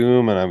on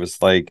Zoom. And I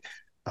was like,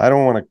 I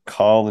don't want to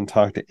call and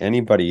talk to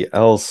anybody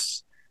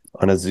else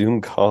on a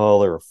Zoom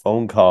call or a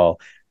phone call.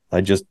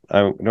 I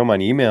don't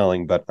mind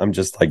emailing, but I'm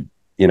just like,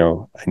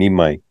 I need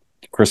my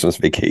Christmas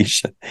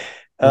vacation.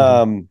 Hmm.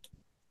 Um,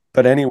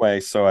 but anyway,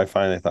 so I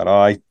finally thought,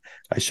 oh,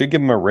 I should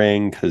give him a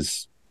ring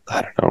because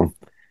I don't know.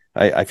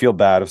 I feel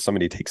bad if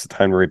somebody takes the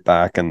time to write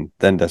back and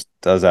then just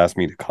does ask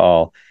me to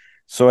call.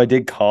 So I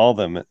did call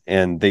them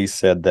and they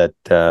said that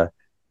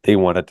they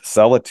wanted to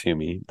sell it to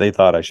me. They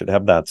thought I should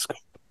have that scope.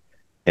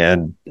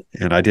 And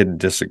I didn't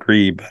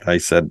disagree, but I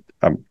said,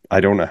 I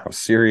don't know how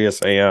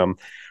serious I am,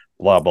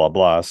 blah, blah,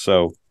 blah.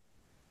 So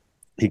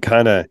he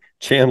kind of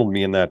channeled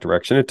me in that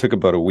direction. It took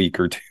about a week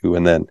or two,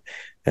 and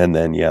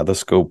then yeah, the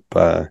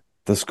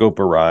scope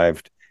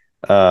arrived.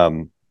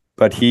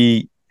 But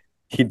he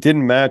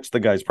didn't match the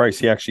guy's price.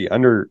 He actually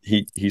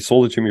he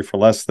sold it to me for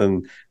less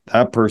than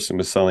that person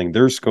was selling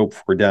their scope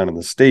for down in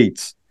the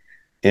States.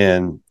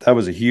 And that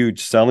was a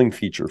huge selling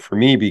feature for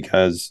me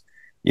because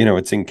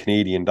it's in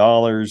Canadian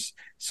dollars,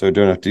 so I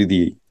don't have to do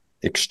the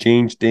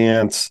exchange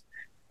dance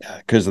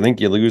because I think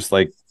you lose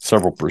like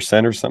several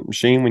percent or something,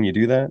 Shane, when you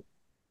do that.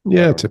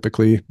 Yeah, Um,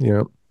 typically.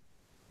 Yeah.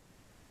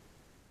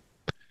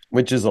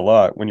 which is a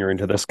lot when you're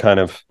into this kind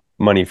of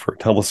money for a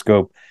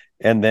telescope.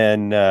 And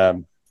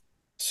then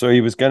so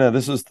he was gonna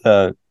this was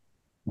the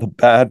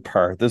bad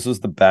part. This was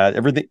the bad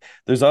everything.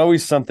 There's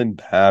always something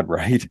bad,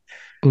 right?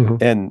 Hmm.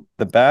 And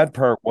the bad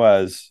part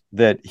was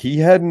that he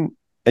hadn't,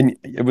 and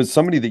it was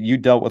somebody that you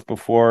dealt with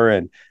before,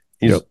 and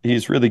he's Yep.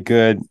 he's really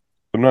good.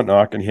 I'm not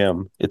knocking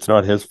him. It's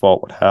not his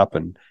fault what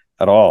happened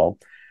at all.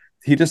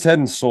 He just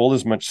hadn't sold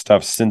as much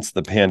stuff since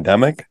the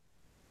pandemic.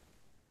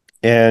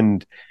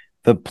 And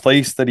the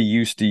place that he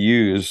used to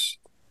use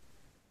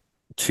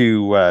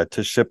to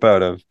ship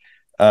out of,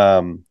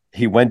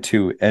 he went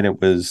to, and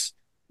it was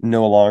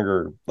no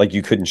longer like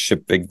you couldn't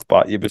ship big,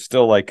 but it was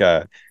still like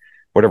a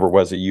whatever it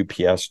was, a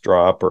UPS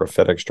drop or a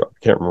FedEx drop. I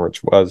can't remember which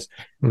it was.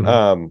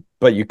 Mhm.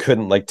 But you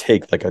couldn't like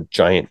take like a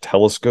giant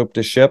telescope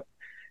to ship.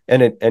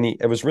 And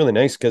it was really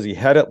nice because he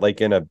had it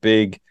like in a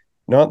big,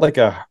 not like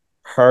a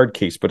hard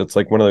case, but it's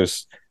like one of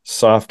those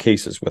soft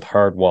cases with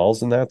hard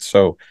walls and that.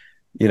 So,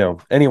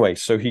 anyway,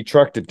 so he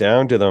trucked it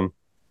down to them.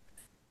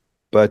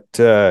 But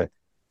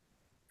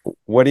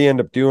what he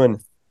ended up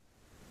doing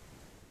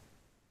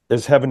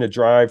is having to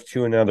drive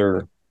to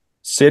another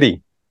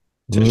city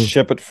to Mhm.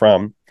 ship it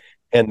from.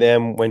 And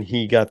then when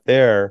he got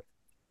there,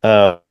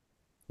 uh,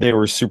 they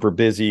were super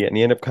busy and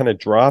he ended up kind of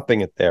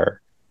dropping it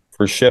there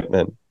for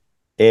shipment.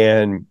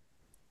 And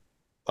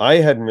I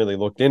hadn't really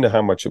looked into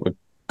how much it would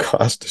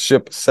cost to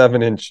ship a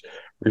 7-inch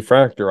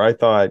refractor. I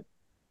thought,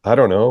 I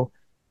don't know,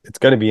 it's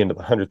going to be into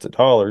the hundreds of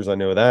dollars. I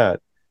know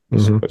that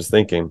was Mhm. what I was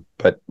thinking,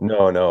 but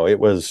no, it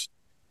was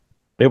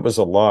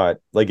a lot.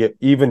 Like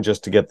even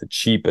just to get the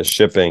cheapest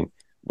shipping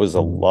was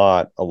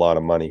Mhm. a lot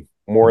of money,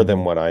 more than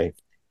Mhm. what I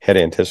had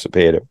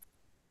anticipated.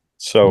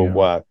 So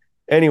Yeah.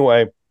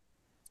 anyway,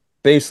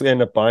 basically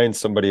ended up buying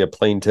somebody a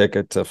plane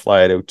ticket to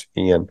fly it out to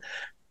me, and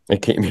I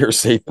came here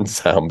safe and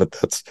sound. But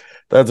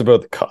that's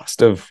about the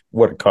cost of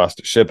what it cost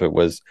to ship. It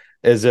was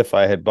as if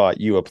I had bought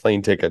you a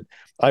plane ticket.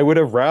 I would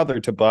have rather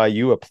to buy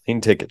you a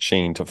plane ticket,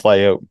 Shane, to fly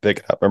out, pick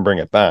it up, and bring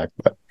it back.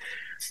 But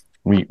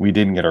we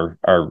didn't get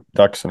our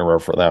ducks in a row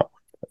for that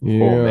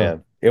one. Oh Yeah.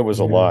 man, it was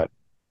a Yeah. lot.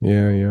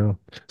 Yeah. Yeah.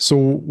 So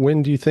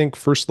when do you think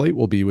first light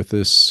will be with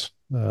this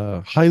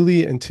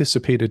highly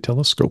anticipated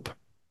telescope?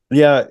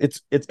 Yeah,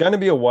 it's going to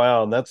be a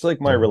while, and that's like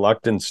my Yeah.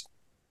 reluctance.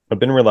 I've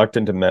been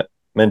reluctant to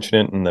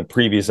mention it in the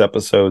previous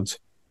episodes.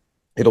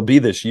 It'll be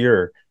this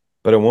year,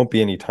 but it won't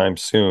be anytime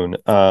soon.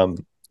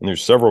 And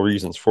there's several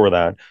reasons for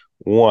that.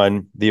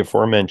 One, the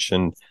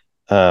aforementioned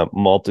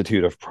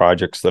multitude of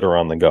projects that are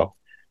on the go.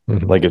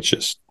 Mhm. Like it's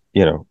just,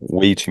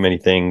 way too many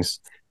things.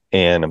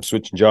 And I'm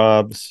switching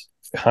jobs,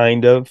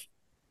 kind of.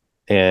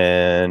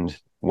 And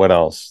what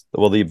else?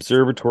 Well, the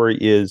observatory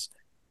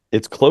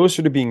it's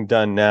closer to being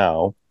done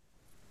now,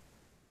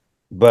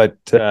 but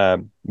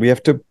we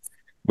have to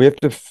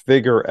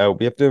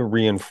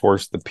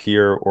reinforce the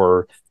pier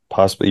or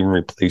possibly even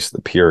replace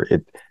the pier.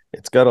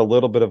 It's got a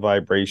little bit of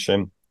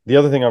vibration. The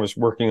other thing I was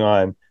working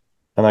on,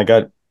 and I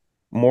got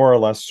more or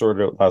less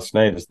sorted out last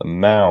night, is the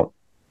mount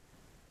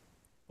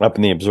up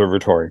in the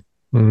observatory.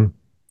 Mhm.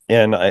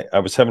 And I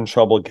was having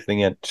trouble getting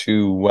it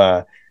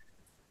to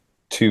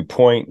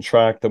point and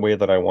track the way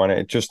that I want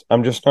it.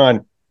 I'm just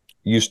not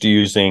used to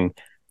using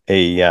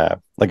a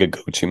like a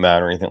go-to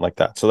mount or anything like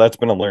that. So that's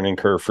been a learning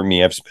curve for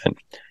me. I've spent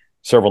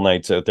several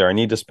nights out there. I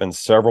need to spend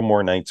several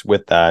more nights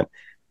with that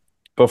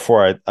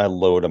before I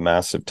load a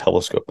massive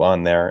telescope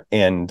on there.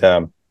 And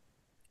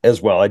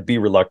as well, I'd be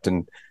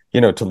reluctant,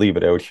 to leave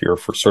it out here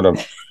for sort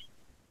of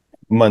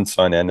months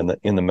on end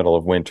in the middle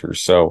of winter.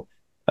 So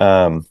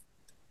um,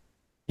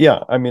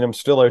 yeah, I mean, I'm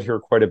still out here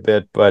quite a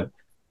bit, but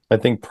I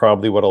think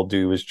probably what I'll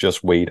do is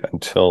just wait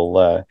until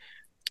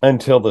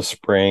the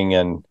spring,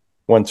 and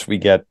once we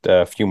get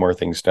a few more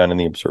things done in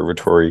the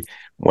observatory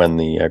when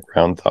the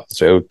ground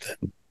thaws out,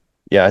 then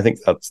yeah, I think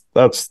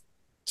that's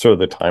sort of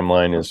the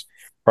timeline is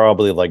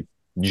probably like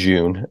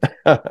June.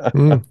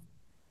 Mm.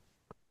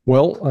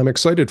 Well, I'm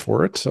excited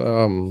for it.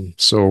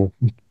 So,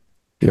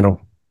 you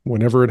know,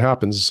 whenever it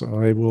happens,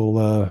 I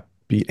will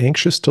be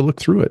anxious to look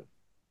through it.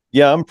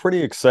 Yeah, I'm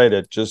pretty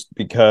excited just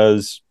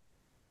because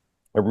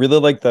I really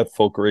like that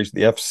focal range,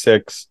 the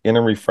f6 in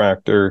a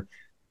refractor,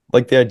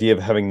 like the idea of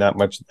having that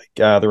much light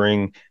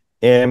gathering,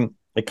 and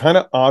it kind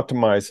of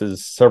optimizes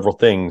several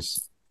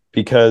things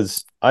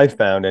because I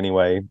found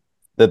anyway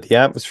that the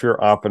atmosphere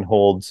often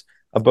holds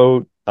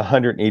about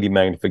 180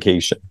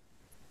 magnification.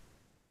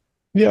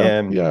 Yeah,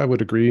 And yeah, I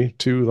would agree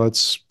too.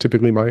 That's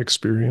typically my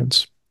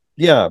experience.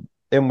 yeah,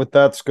 and with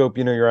that scope,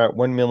 you're at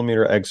 1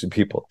 millimeter exit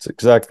pupil. It's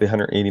exactly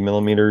 180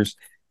 millimeters.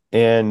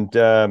 And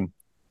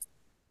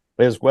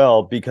as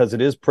well, because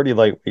it is pretty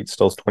lightweight,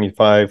 still it's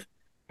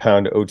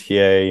 25-pound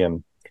OTA,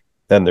 and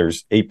then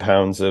there's 8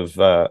 pounds of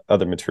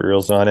other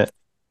materials on it.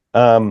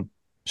 Um,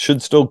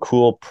 should still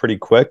cool pretty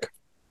quick.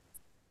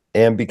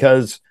 And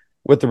because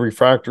with the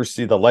refractor,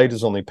 see, the light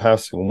is only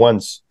passing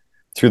once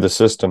through the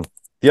system.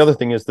 The other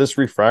thing is this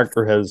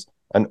refractor has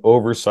an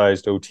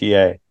oversized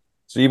OTA.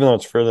 So even though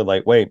it's fairly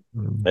lightweight,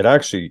 Mm. it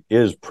actually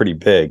is pretty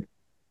big.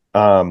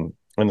 And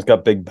it's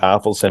got big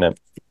baffles in it.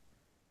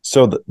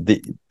 So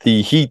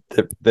the heat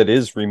that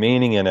is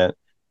remaining in it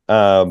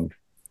um,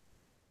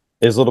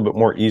 is a little bit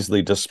more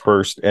easily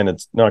dispersed, and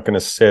it's not going to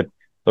sit.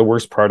 The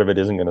worst part of it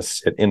isn't going to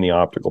sit in the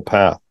optical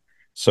path.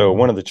 So Mhm.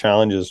 one of the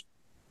challenges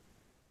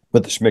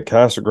with the Schmidt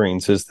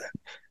Cassegrains is that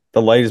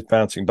the light is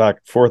bouncing back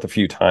and forth a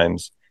few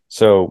times.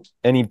 So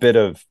any bit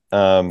of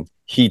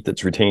heat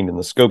that's retained in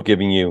the scope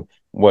giving you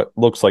what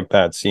looks like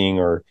bad seeing,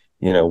 or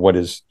what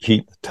is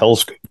heat the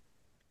telescope,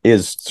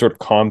 is sort of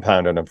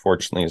compounded,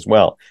 unfortunately, as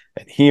well.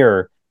 And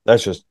here,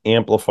 that's just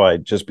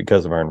amplified just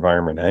because of our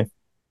environment, eh?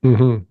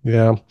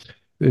 Yeah.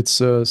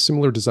 It's a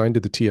similar design to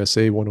the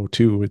TSA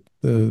 102.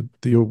 The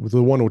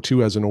 102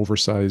 has an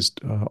oversized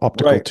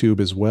optical Right. tube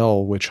as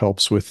well, which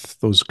helps with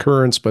those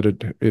currents, but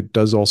it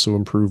does also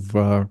improve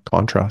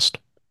contrast.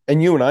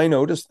 And you and I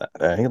noticed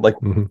that, eh?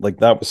 Hmm. Like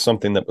that was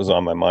something that was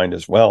on my mind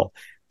as well.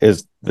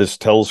 Is this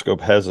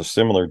telescope has a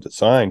similar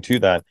design to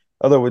that,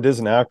 although it is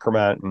an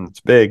achromat and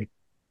it's big.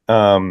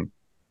 Um,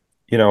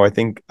 I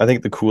think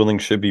the cooling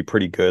should be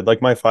pretty good.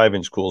 Like my 5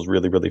 inch cools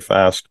really, really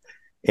fast,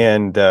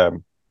 and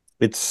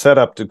it's set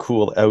up to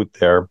cool out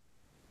there.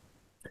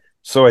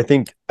 So I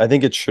think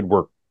it should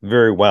work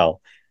very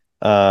well.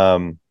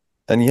 Um,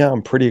 and yeah,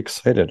 I'm pretty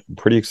excited. I'm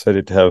pretty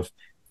excited to have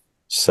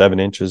 7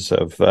 inches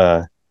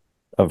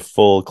of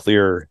full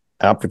clear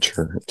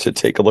aperture to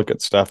take a look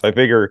at stuff. I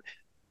figure,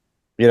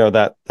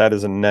 that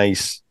is a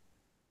nice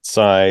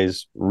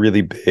size,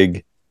 really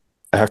big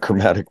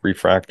achromatic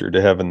refractor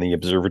to have in the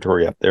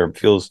observatory up there. It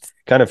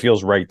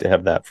feels right to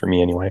have that for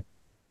me anyway.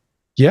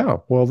 Yeah,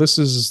 well,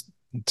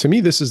 to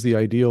me, this is the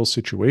ideal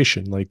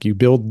situation. Like you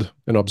build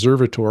an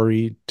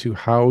observatory to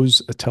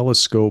house a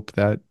telescope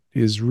that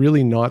is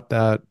really not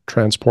that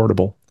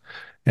transportable.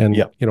 And,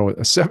 Yeah.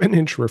 a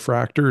 7-inch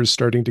refractor is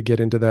starting to get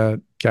into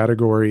that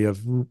category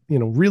of,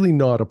 really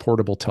not a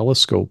portable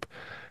telescope.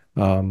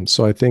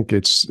 So I think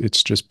it's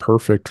just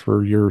perfect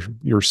for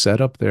your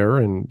setup there,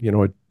 and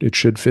it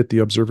should fit the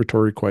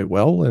observatory quite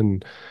well.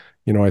 And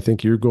I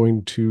think you're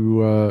going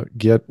to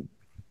get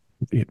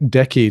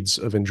decades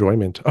of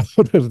enjoyment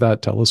out of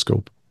that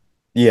telescope.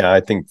 Yeah, I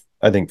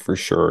think for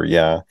sure.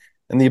 Yeah.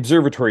 And the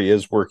observatory it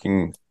is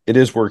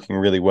working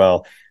really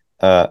well.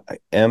 I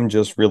am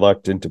just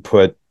reluctant to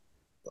put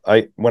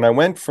I when I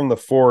went from the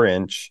 4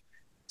 inch,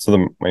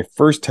 so my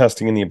first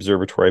testing in the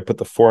observatory, I put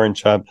the 4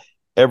 inch up,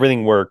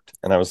 everything worked,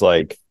 and I was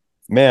like,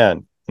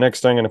 man,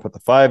 next time I'm going to put the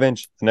 5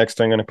 inch, the next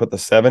time I'm going to put the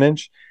 7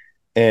 inch,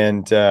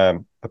 and I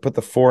put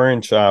the 4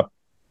 inch up.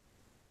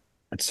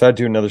 I decided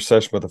to do another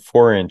session with a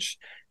 4 inch,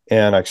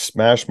 and I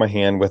smashed my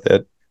hand with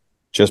it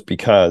just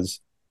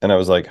because, and I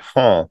was like,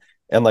 huh,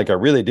 and like I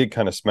really did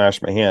kind of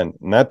smash my hand,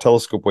 and that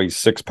telescope weighs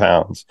 6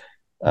 pounds,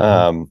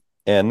 Mhm.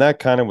 and that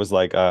kind of was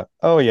like,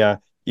 oh yeah,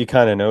 you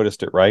kind of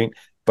noticed it, right?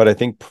 But I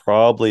think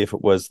probably if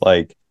it was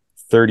like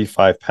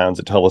 35 pounds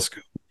of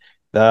telescope,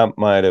 that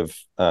might have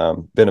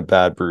been a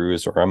bad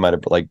bruise, or I might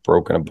have like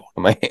broken a bone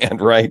in my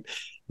hand, right?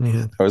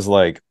 Mhm. I was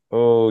like,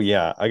 oh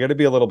yeah, I got to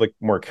be a little bit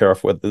more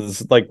careful with this.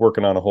 This is like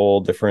working on a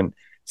whole different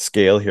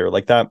scale here.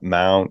 Like that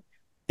mount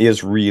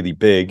is really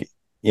big.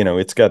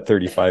 It's got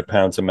 35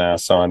 pounds of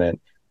mass on it,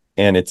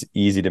 and it's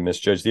easy to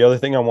misjudge. The other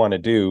thing I want to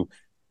do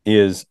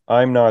is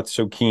I'm not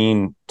so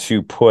keen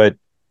to put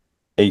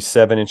a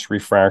 7 inch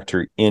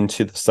refractor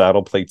into the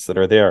saddle plates that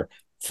are there.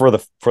 For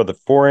the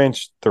 4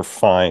 inch, they're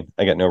fine.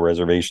 I got no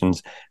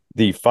reservations.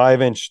 The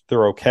 5 inch,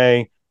 they're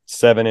okay.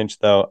 7 inch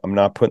though, I'm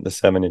not putting the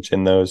 7 inch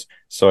in those.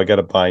 So I got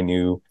to buy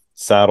new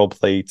saddle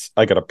plates.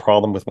 I got a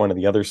problem with one of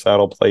the other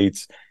saddle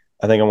plates.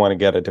 I think I want to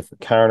get a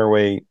different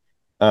counterweight.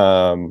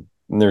 And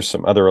there's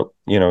some other,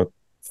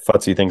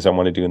 futzy things I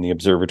want to do in the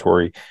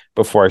observatory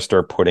before I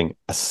start putting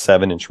a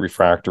 7 inch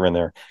refractor in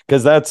there.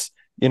 Because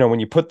when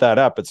you put that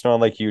up, it's not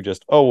like you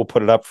just, oh, we'll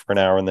put it up for an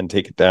hour and then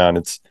take it down.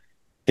 It's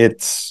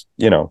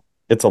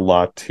a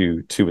lot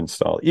to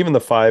install. Even the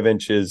 5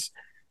 inch is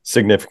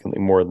significantly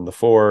more than the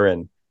 4,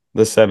 and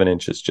the 7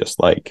 inch is just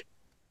like,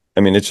 I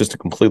mean, it's just a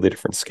completely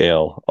different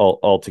scale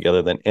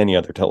altogether than any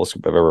other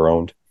telescope I've ever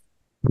owned.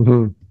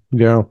 Mhm.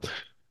 Yeah.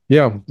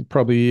 Yeah,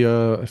 probably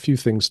a few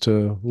things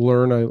to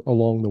learn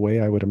along the way,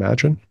 I would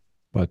imagine,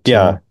 but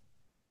Yeah,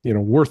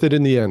 worth it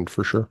in the end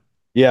for sure.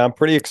 yeah, I'm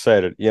pretty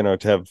excited, to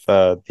have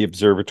the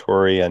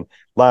observatory. And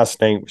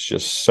last night was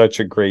just such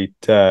a great,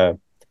 it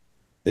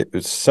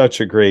was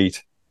such a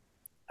great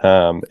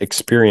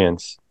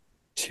experience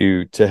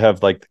to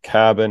have like the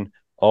cabin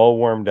all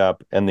warmed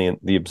up and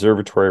the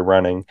observatory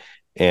running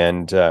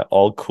and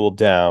all cooled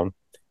down.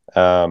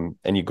 And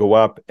you go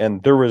up,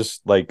 and there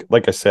was like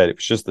I said, it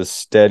was just this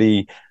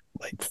steady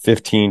like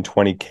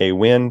 15-20K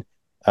wind.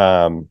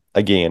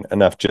 Again,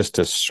 enough just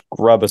to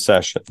scrub a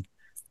session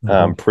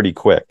Mhm. pretty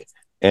quick,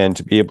 and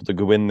to be able to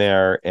go in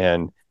there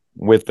and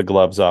with the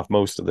gloves off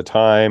most of the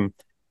time,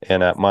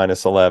 and at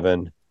minus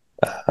 11,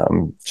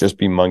 just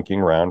be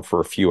monkeying around for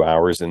a few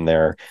hours in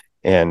there,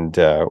 and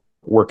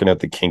working out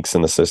the kinks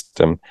in the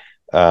system.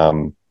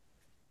 Um,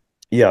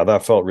 yeah,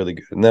 that felt really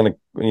good. And then,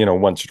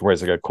 once or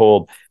twice I got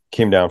cold,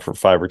 came down for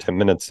 5 or 10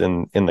 minutes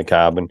in the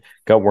cabin,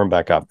 got warmed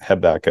back up,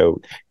 head back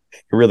out.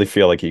 You really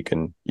feel like you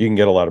can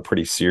get a lot of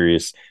pretty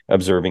serious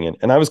observing it.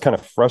 And I was kind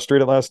of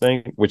frustrated last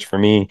night, which for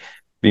me,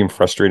 being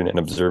frustrated and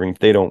observing,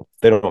 they don't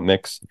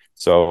mix.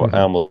 So I Mhm.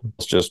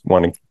 almost just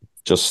want to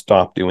just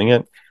stop doing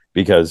it,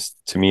 because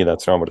to me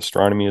that's not what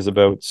astronomy is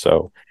about.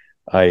 So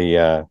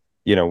I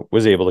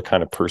was able to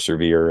kind of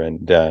persevere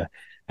and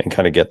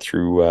kind of get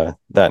through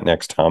that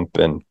next hump.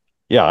 And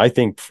yeah, I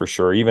think for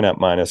sure, even at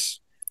minus,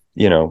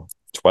 you know,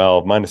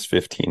 12, minus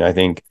 15, I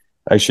think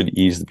I should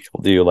easily be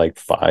able to do like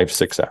 5,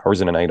 6 hours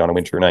in a night on a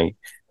winter night.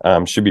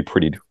 Should be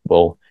pretty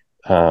doable.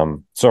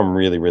 So I'm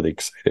really, really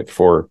excited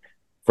for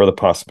for the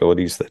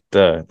possibilities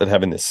that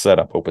having this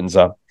setup opens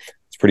up.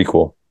 It's pretty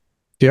cool.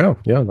 Yeah,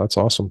 that's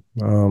awesome.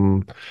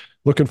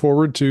 Looking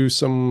forward to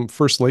some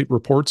first light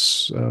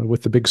reports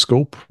with the big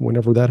scope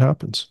whenever that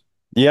happens.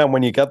 Yeah,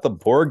 when you got the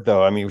Borg,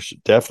 though, I mean, we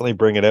should definitely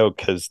bring it out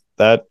because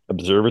that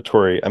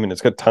observatory, I mean,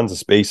 it's got tons of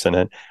space in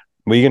it.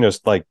 We can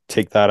just like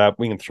take that up.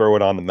 We can throw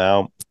it on the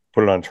mount,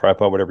 put it on a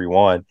tripod, whatever you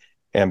want,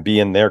 and be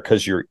in there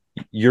because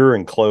you're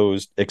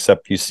enclosed,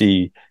 except you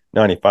see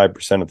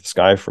 95% of the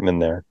sky from in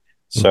there.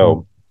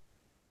 So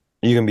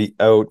you can be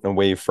out and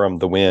away from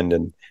the wind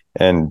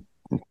and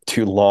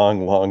do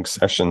long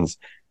sessions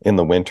in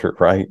the winter,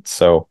 right?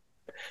 So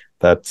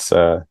that's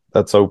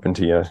open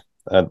to you.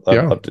 I'd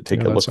love to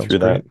take a look through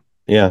that.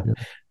 Yeah, I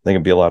think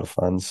it'd be a lot of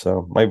fun.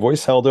 So my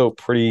voice held out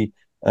pretty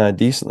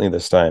decently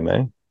this time,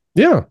 eh?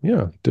 Yeah,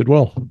 did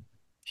well.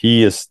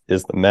 He is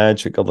the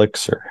magic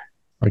elixir.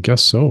 I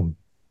guess so.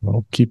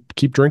 Well, keep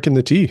drinking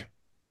the tea.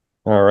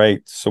 All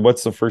right. So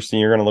what's the first thing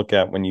you're going to look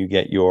at when you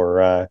get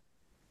your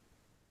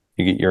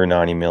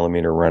 90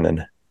 millimeter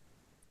running?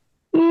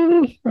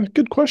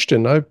 Good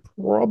question. I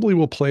probably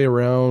will play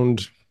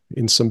around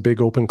in some big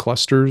open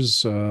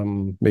clusters,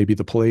 maybe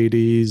the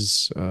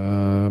Pleiades,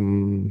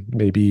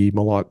 maybe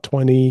Melotte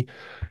 20,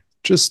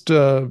 just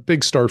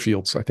big star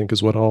fields, I think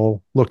is what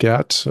I'll look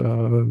at,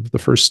 the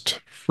first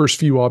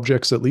few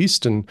objects at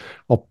least, and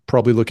I'll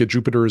probably look at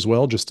Jupiter as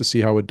well just to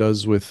see how it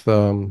does with,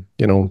 I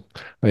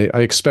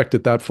expect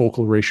at that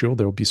focal ratio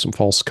there'll be some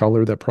false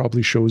color that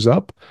probably shows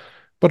up,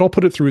 but I'll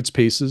put it through its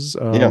paces.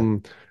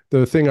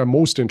 The thing I'm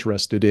most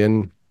interested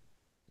in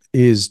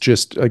is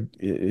just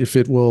if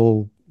it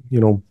will,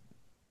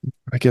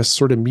 I guess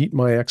sort of meet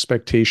my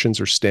expectations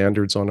or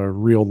standards on a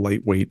real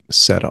lightweight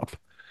setup.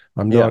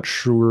 I'm not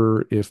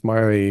sure if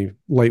my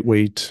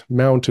lightweight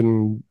mount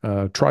and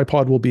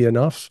tripod will be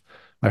enough.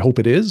 I hope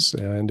it is.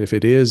 And if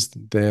it is,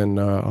 then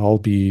I'll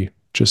be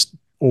just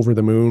over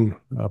the moon,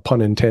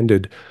 pun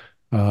intended,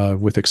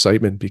 with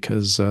excitement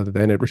because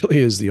then it really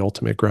is the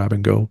ultimate grab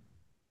and go.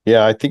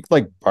 Yeah, I think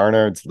like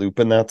Barnard's loop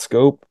in that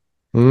scope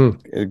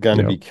is going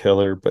to be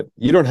killer, but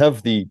you don't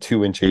have the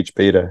 2-inch H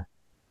beta.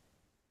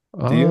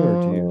 Do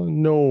you?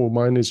 No,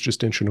 mine is just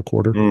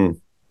 1.25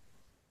 inches.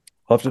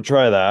 I'll have to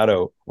try that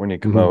out when you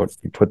come out.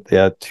 You put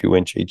that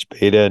 2-inch H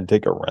beta and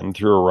take a run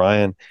through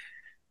Orion.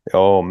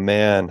 Oh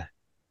man.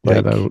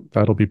 Yeah,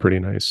 that'll be pretty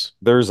nice.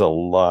 There's a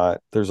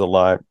lot.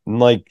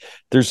 Like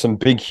there's some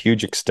big,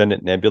 huge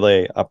extended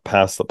nebulae up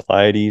past the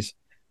Pleiades.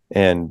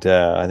 And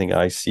I think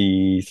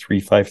IC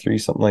 353,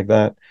 something like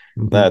that.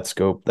 That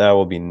scope, that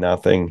will be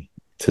nothing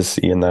to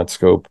see in that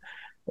scope.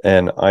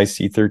 And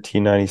IC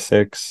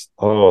 1396.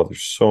 Oh,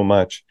 there's so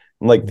much.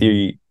 Like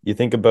you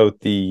think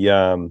about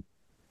the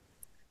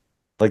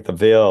like the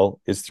veil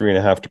is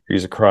 3.5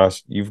 degrees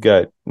across. You've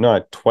got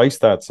not twice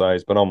that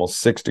size, but almost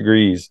 6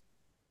 degrees.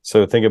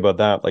 So think about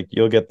that. Like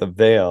you'll get the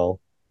veil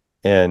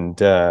and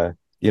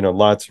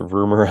lots of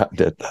room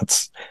around it.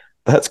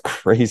 That's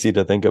crazy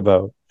to think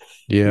about.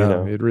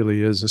 Yeah, it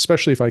really is,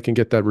 especially if I can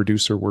get that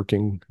reducer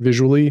working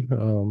visually.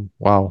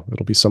 Wow,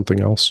 it'll be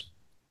something else.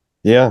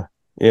 Yeah,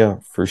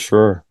 for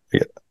sure.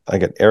 I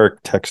got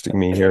Eric texting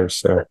me here.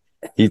 So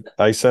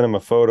I sent him a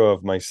photo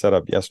of my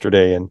setup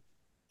yesterday and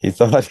he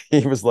thought,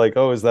 he was like,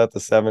 oh, is that the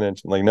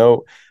 7-inch? I'm like,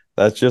 no,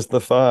 that's just the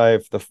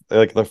 5. The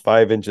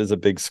 5-inch is a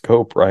big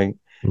scope, right?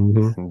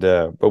 And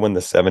but when the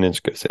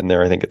 7-inch goes in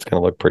there, I think it's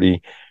going to look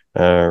pretty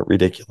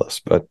ridiculous,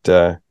 but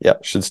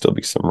should still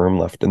be some room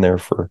left in there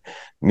for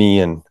me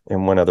and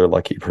one other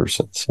lucky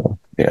person. So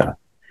yeah,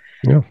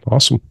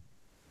 awesome.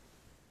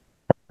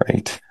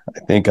 Right, I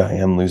think I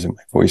am losing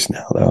my voice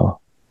now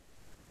though.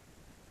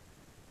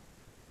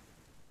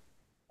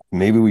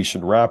 Maybe we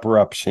should wrap her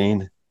up,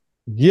 Shane.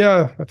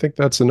 Yeah, I think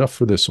that's enough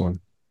for this one.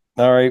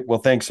 All right, well,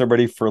 thanks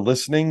everybody for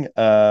listening.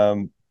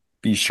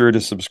 Be sure to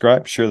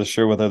subscribe, share the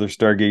show with other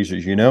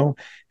stargazers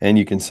and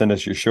you can send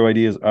us your show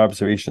ideas,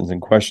 observations,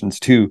 and questions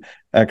to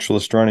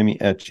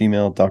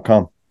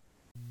actualastronomy@gmail.com.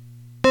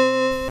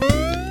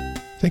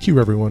 Thank you,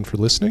 everyone, for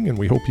listening, and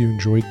we hope you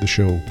enjoyed the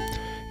show.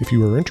 If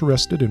you are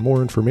interested in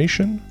more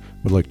information,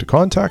 would like to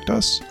contact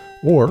us,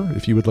 or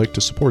if you would like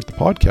to support the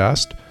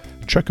podcast,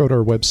 check out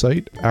our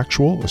website,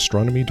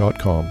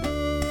 actualastronomy.com.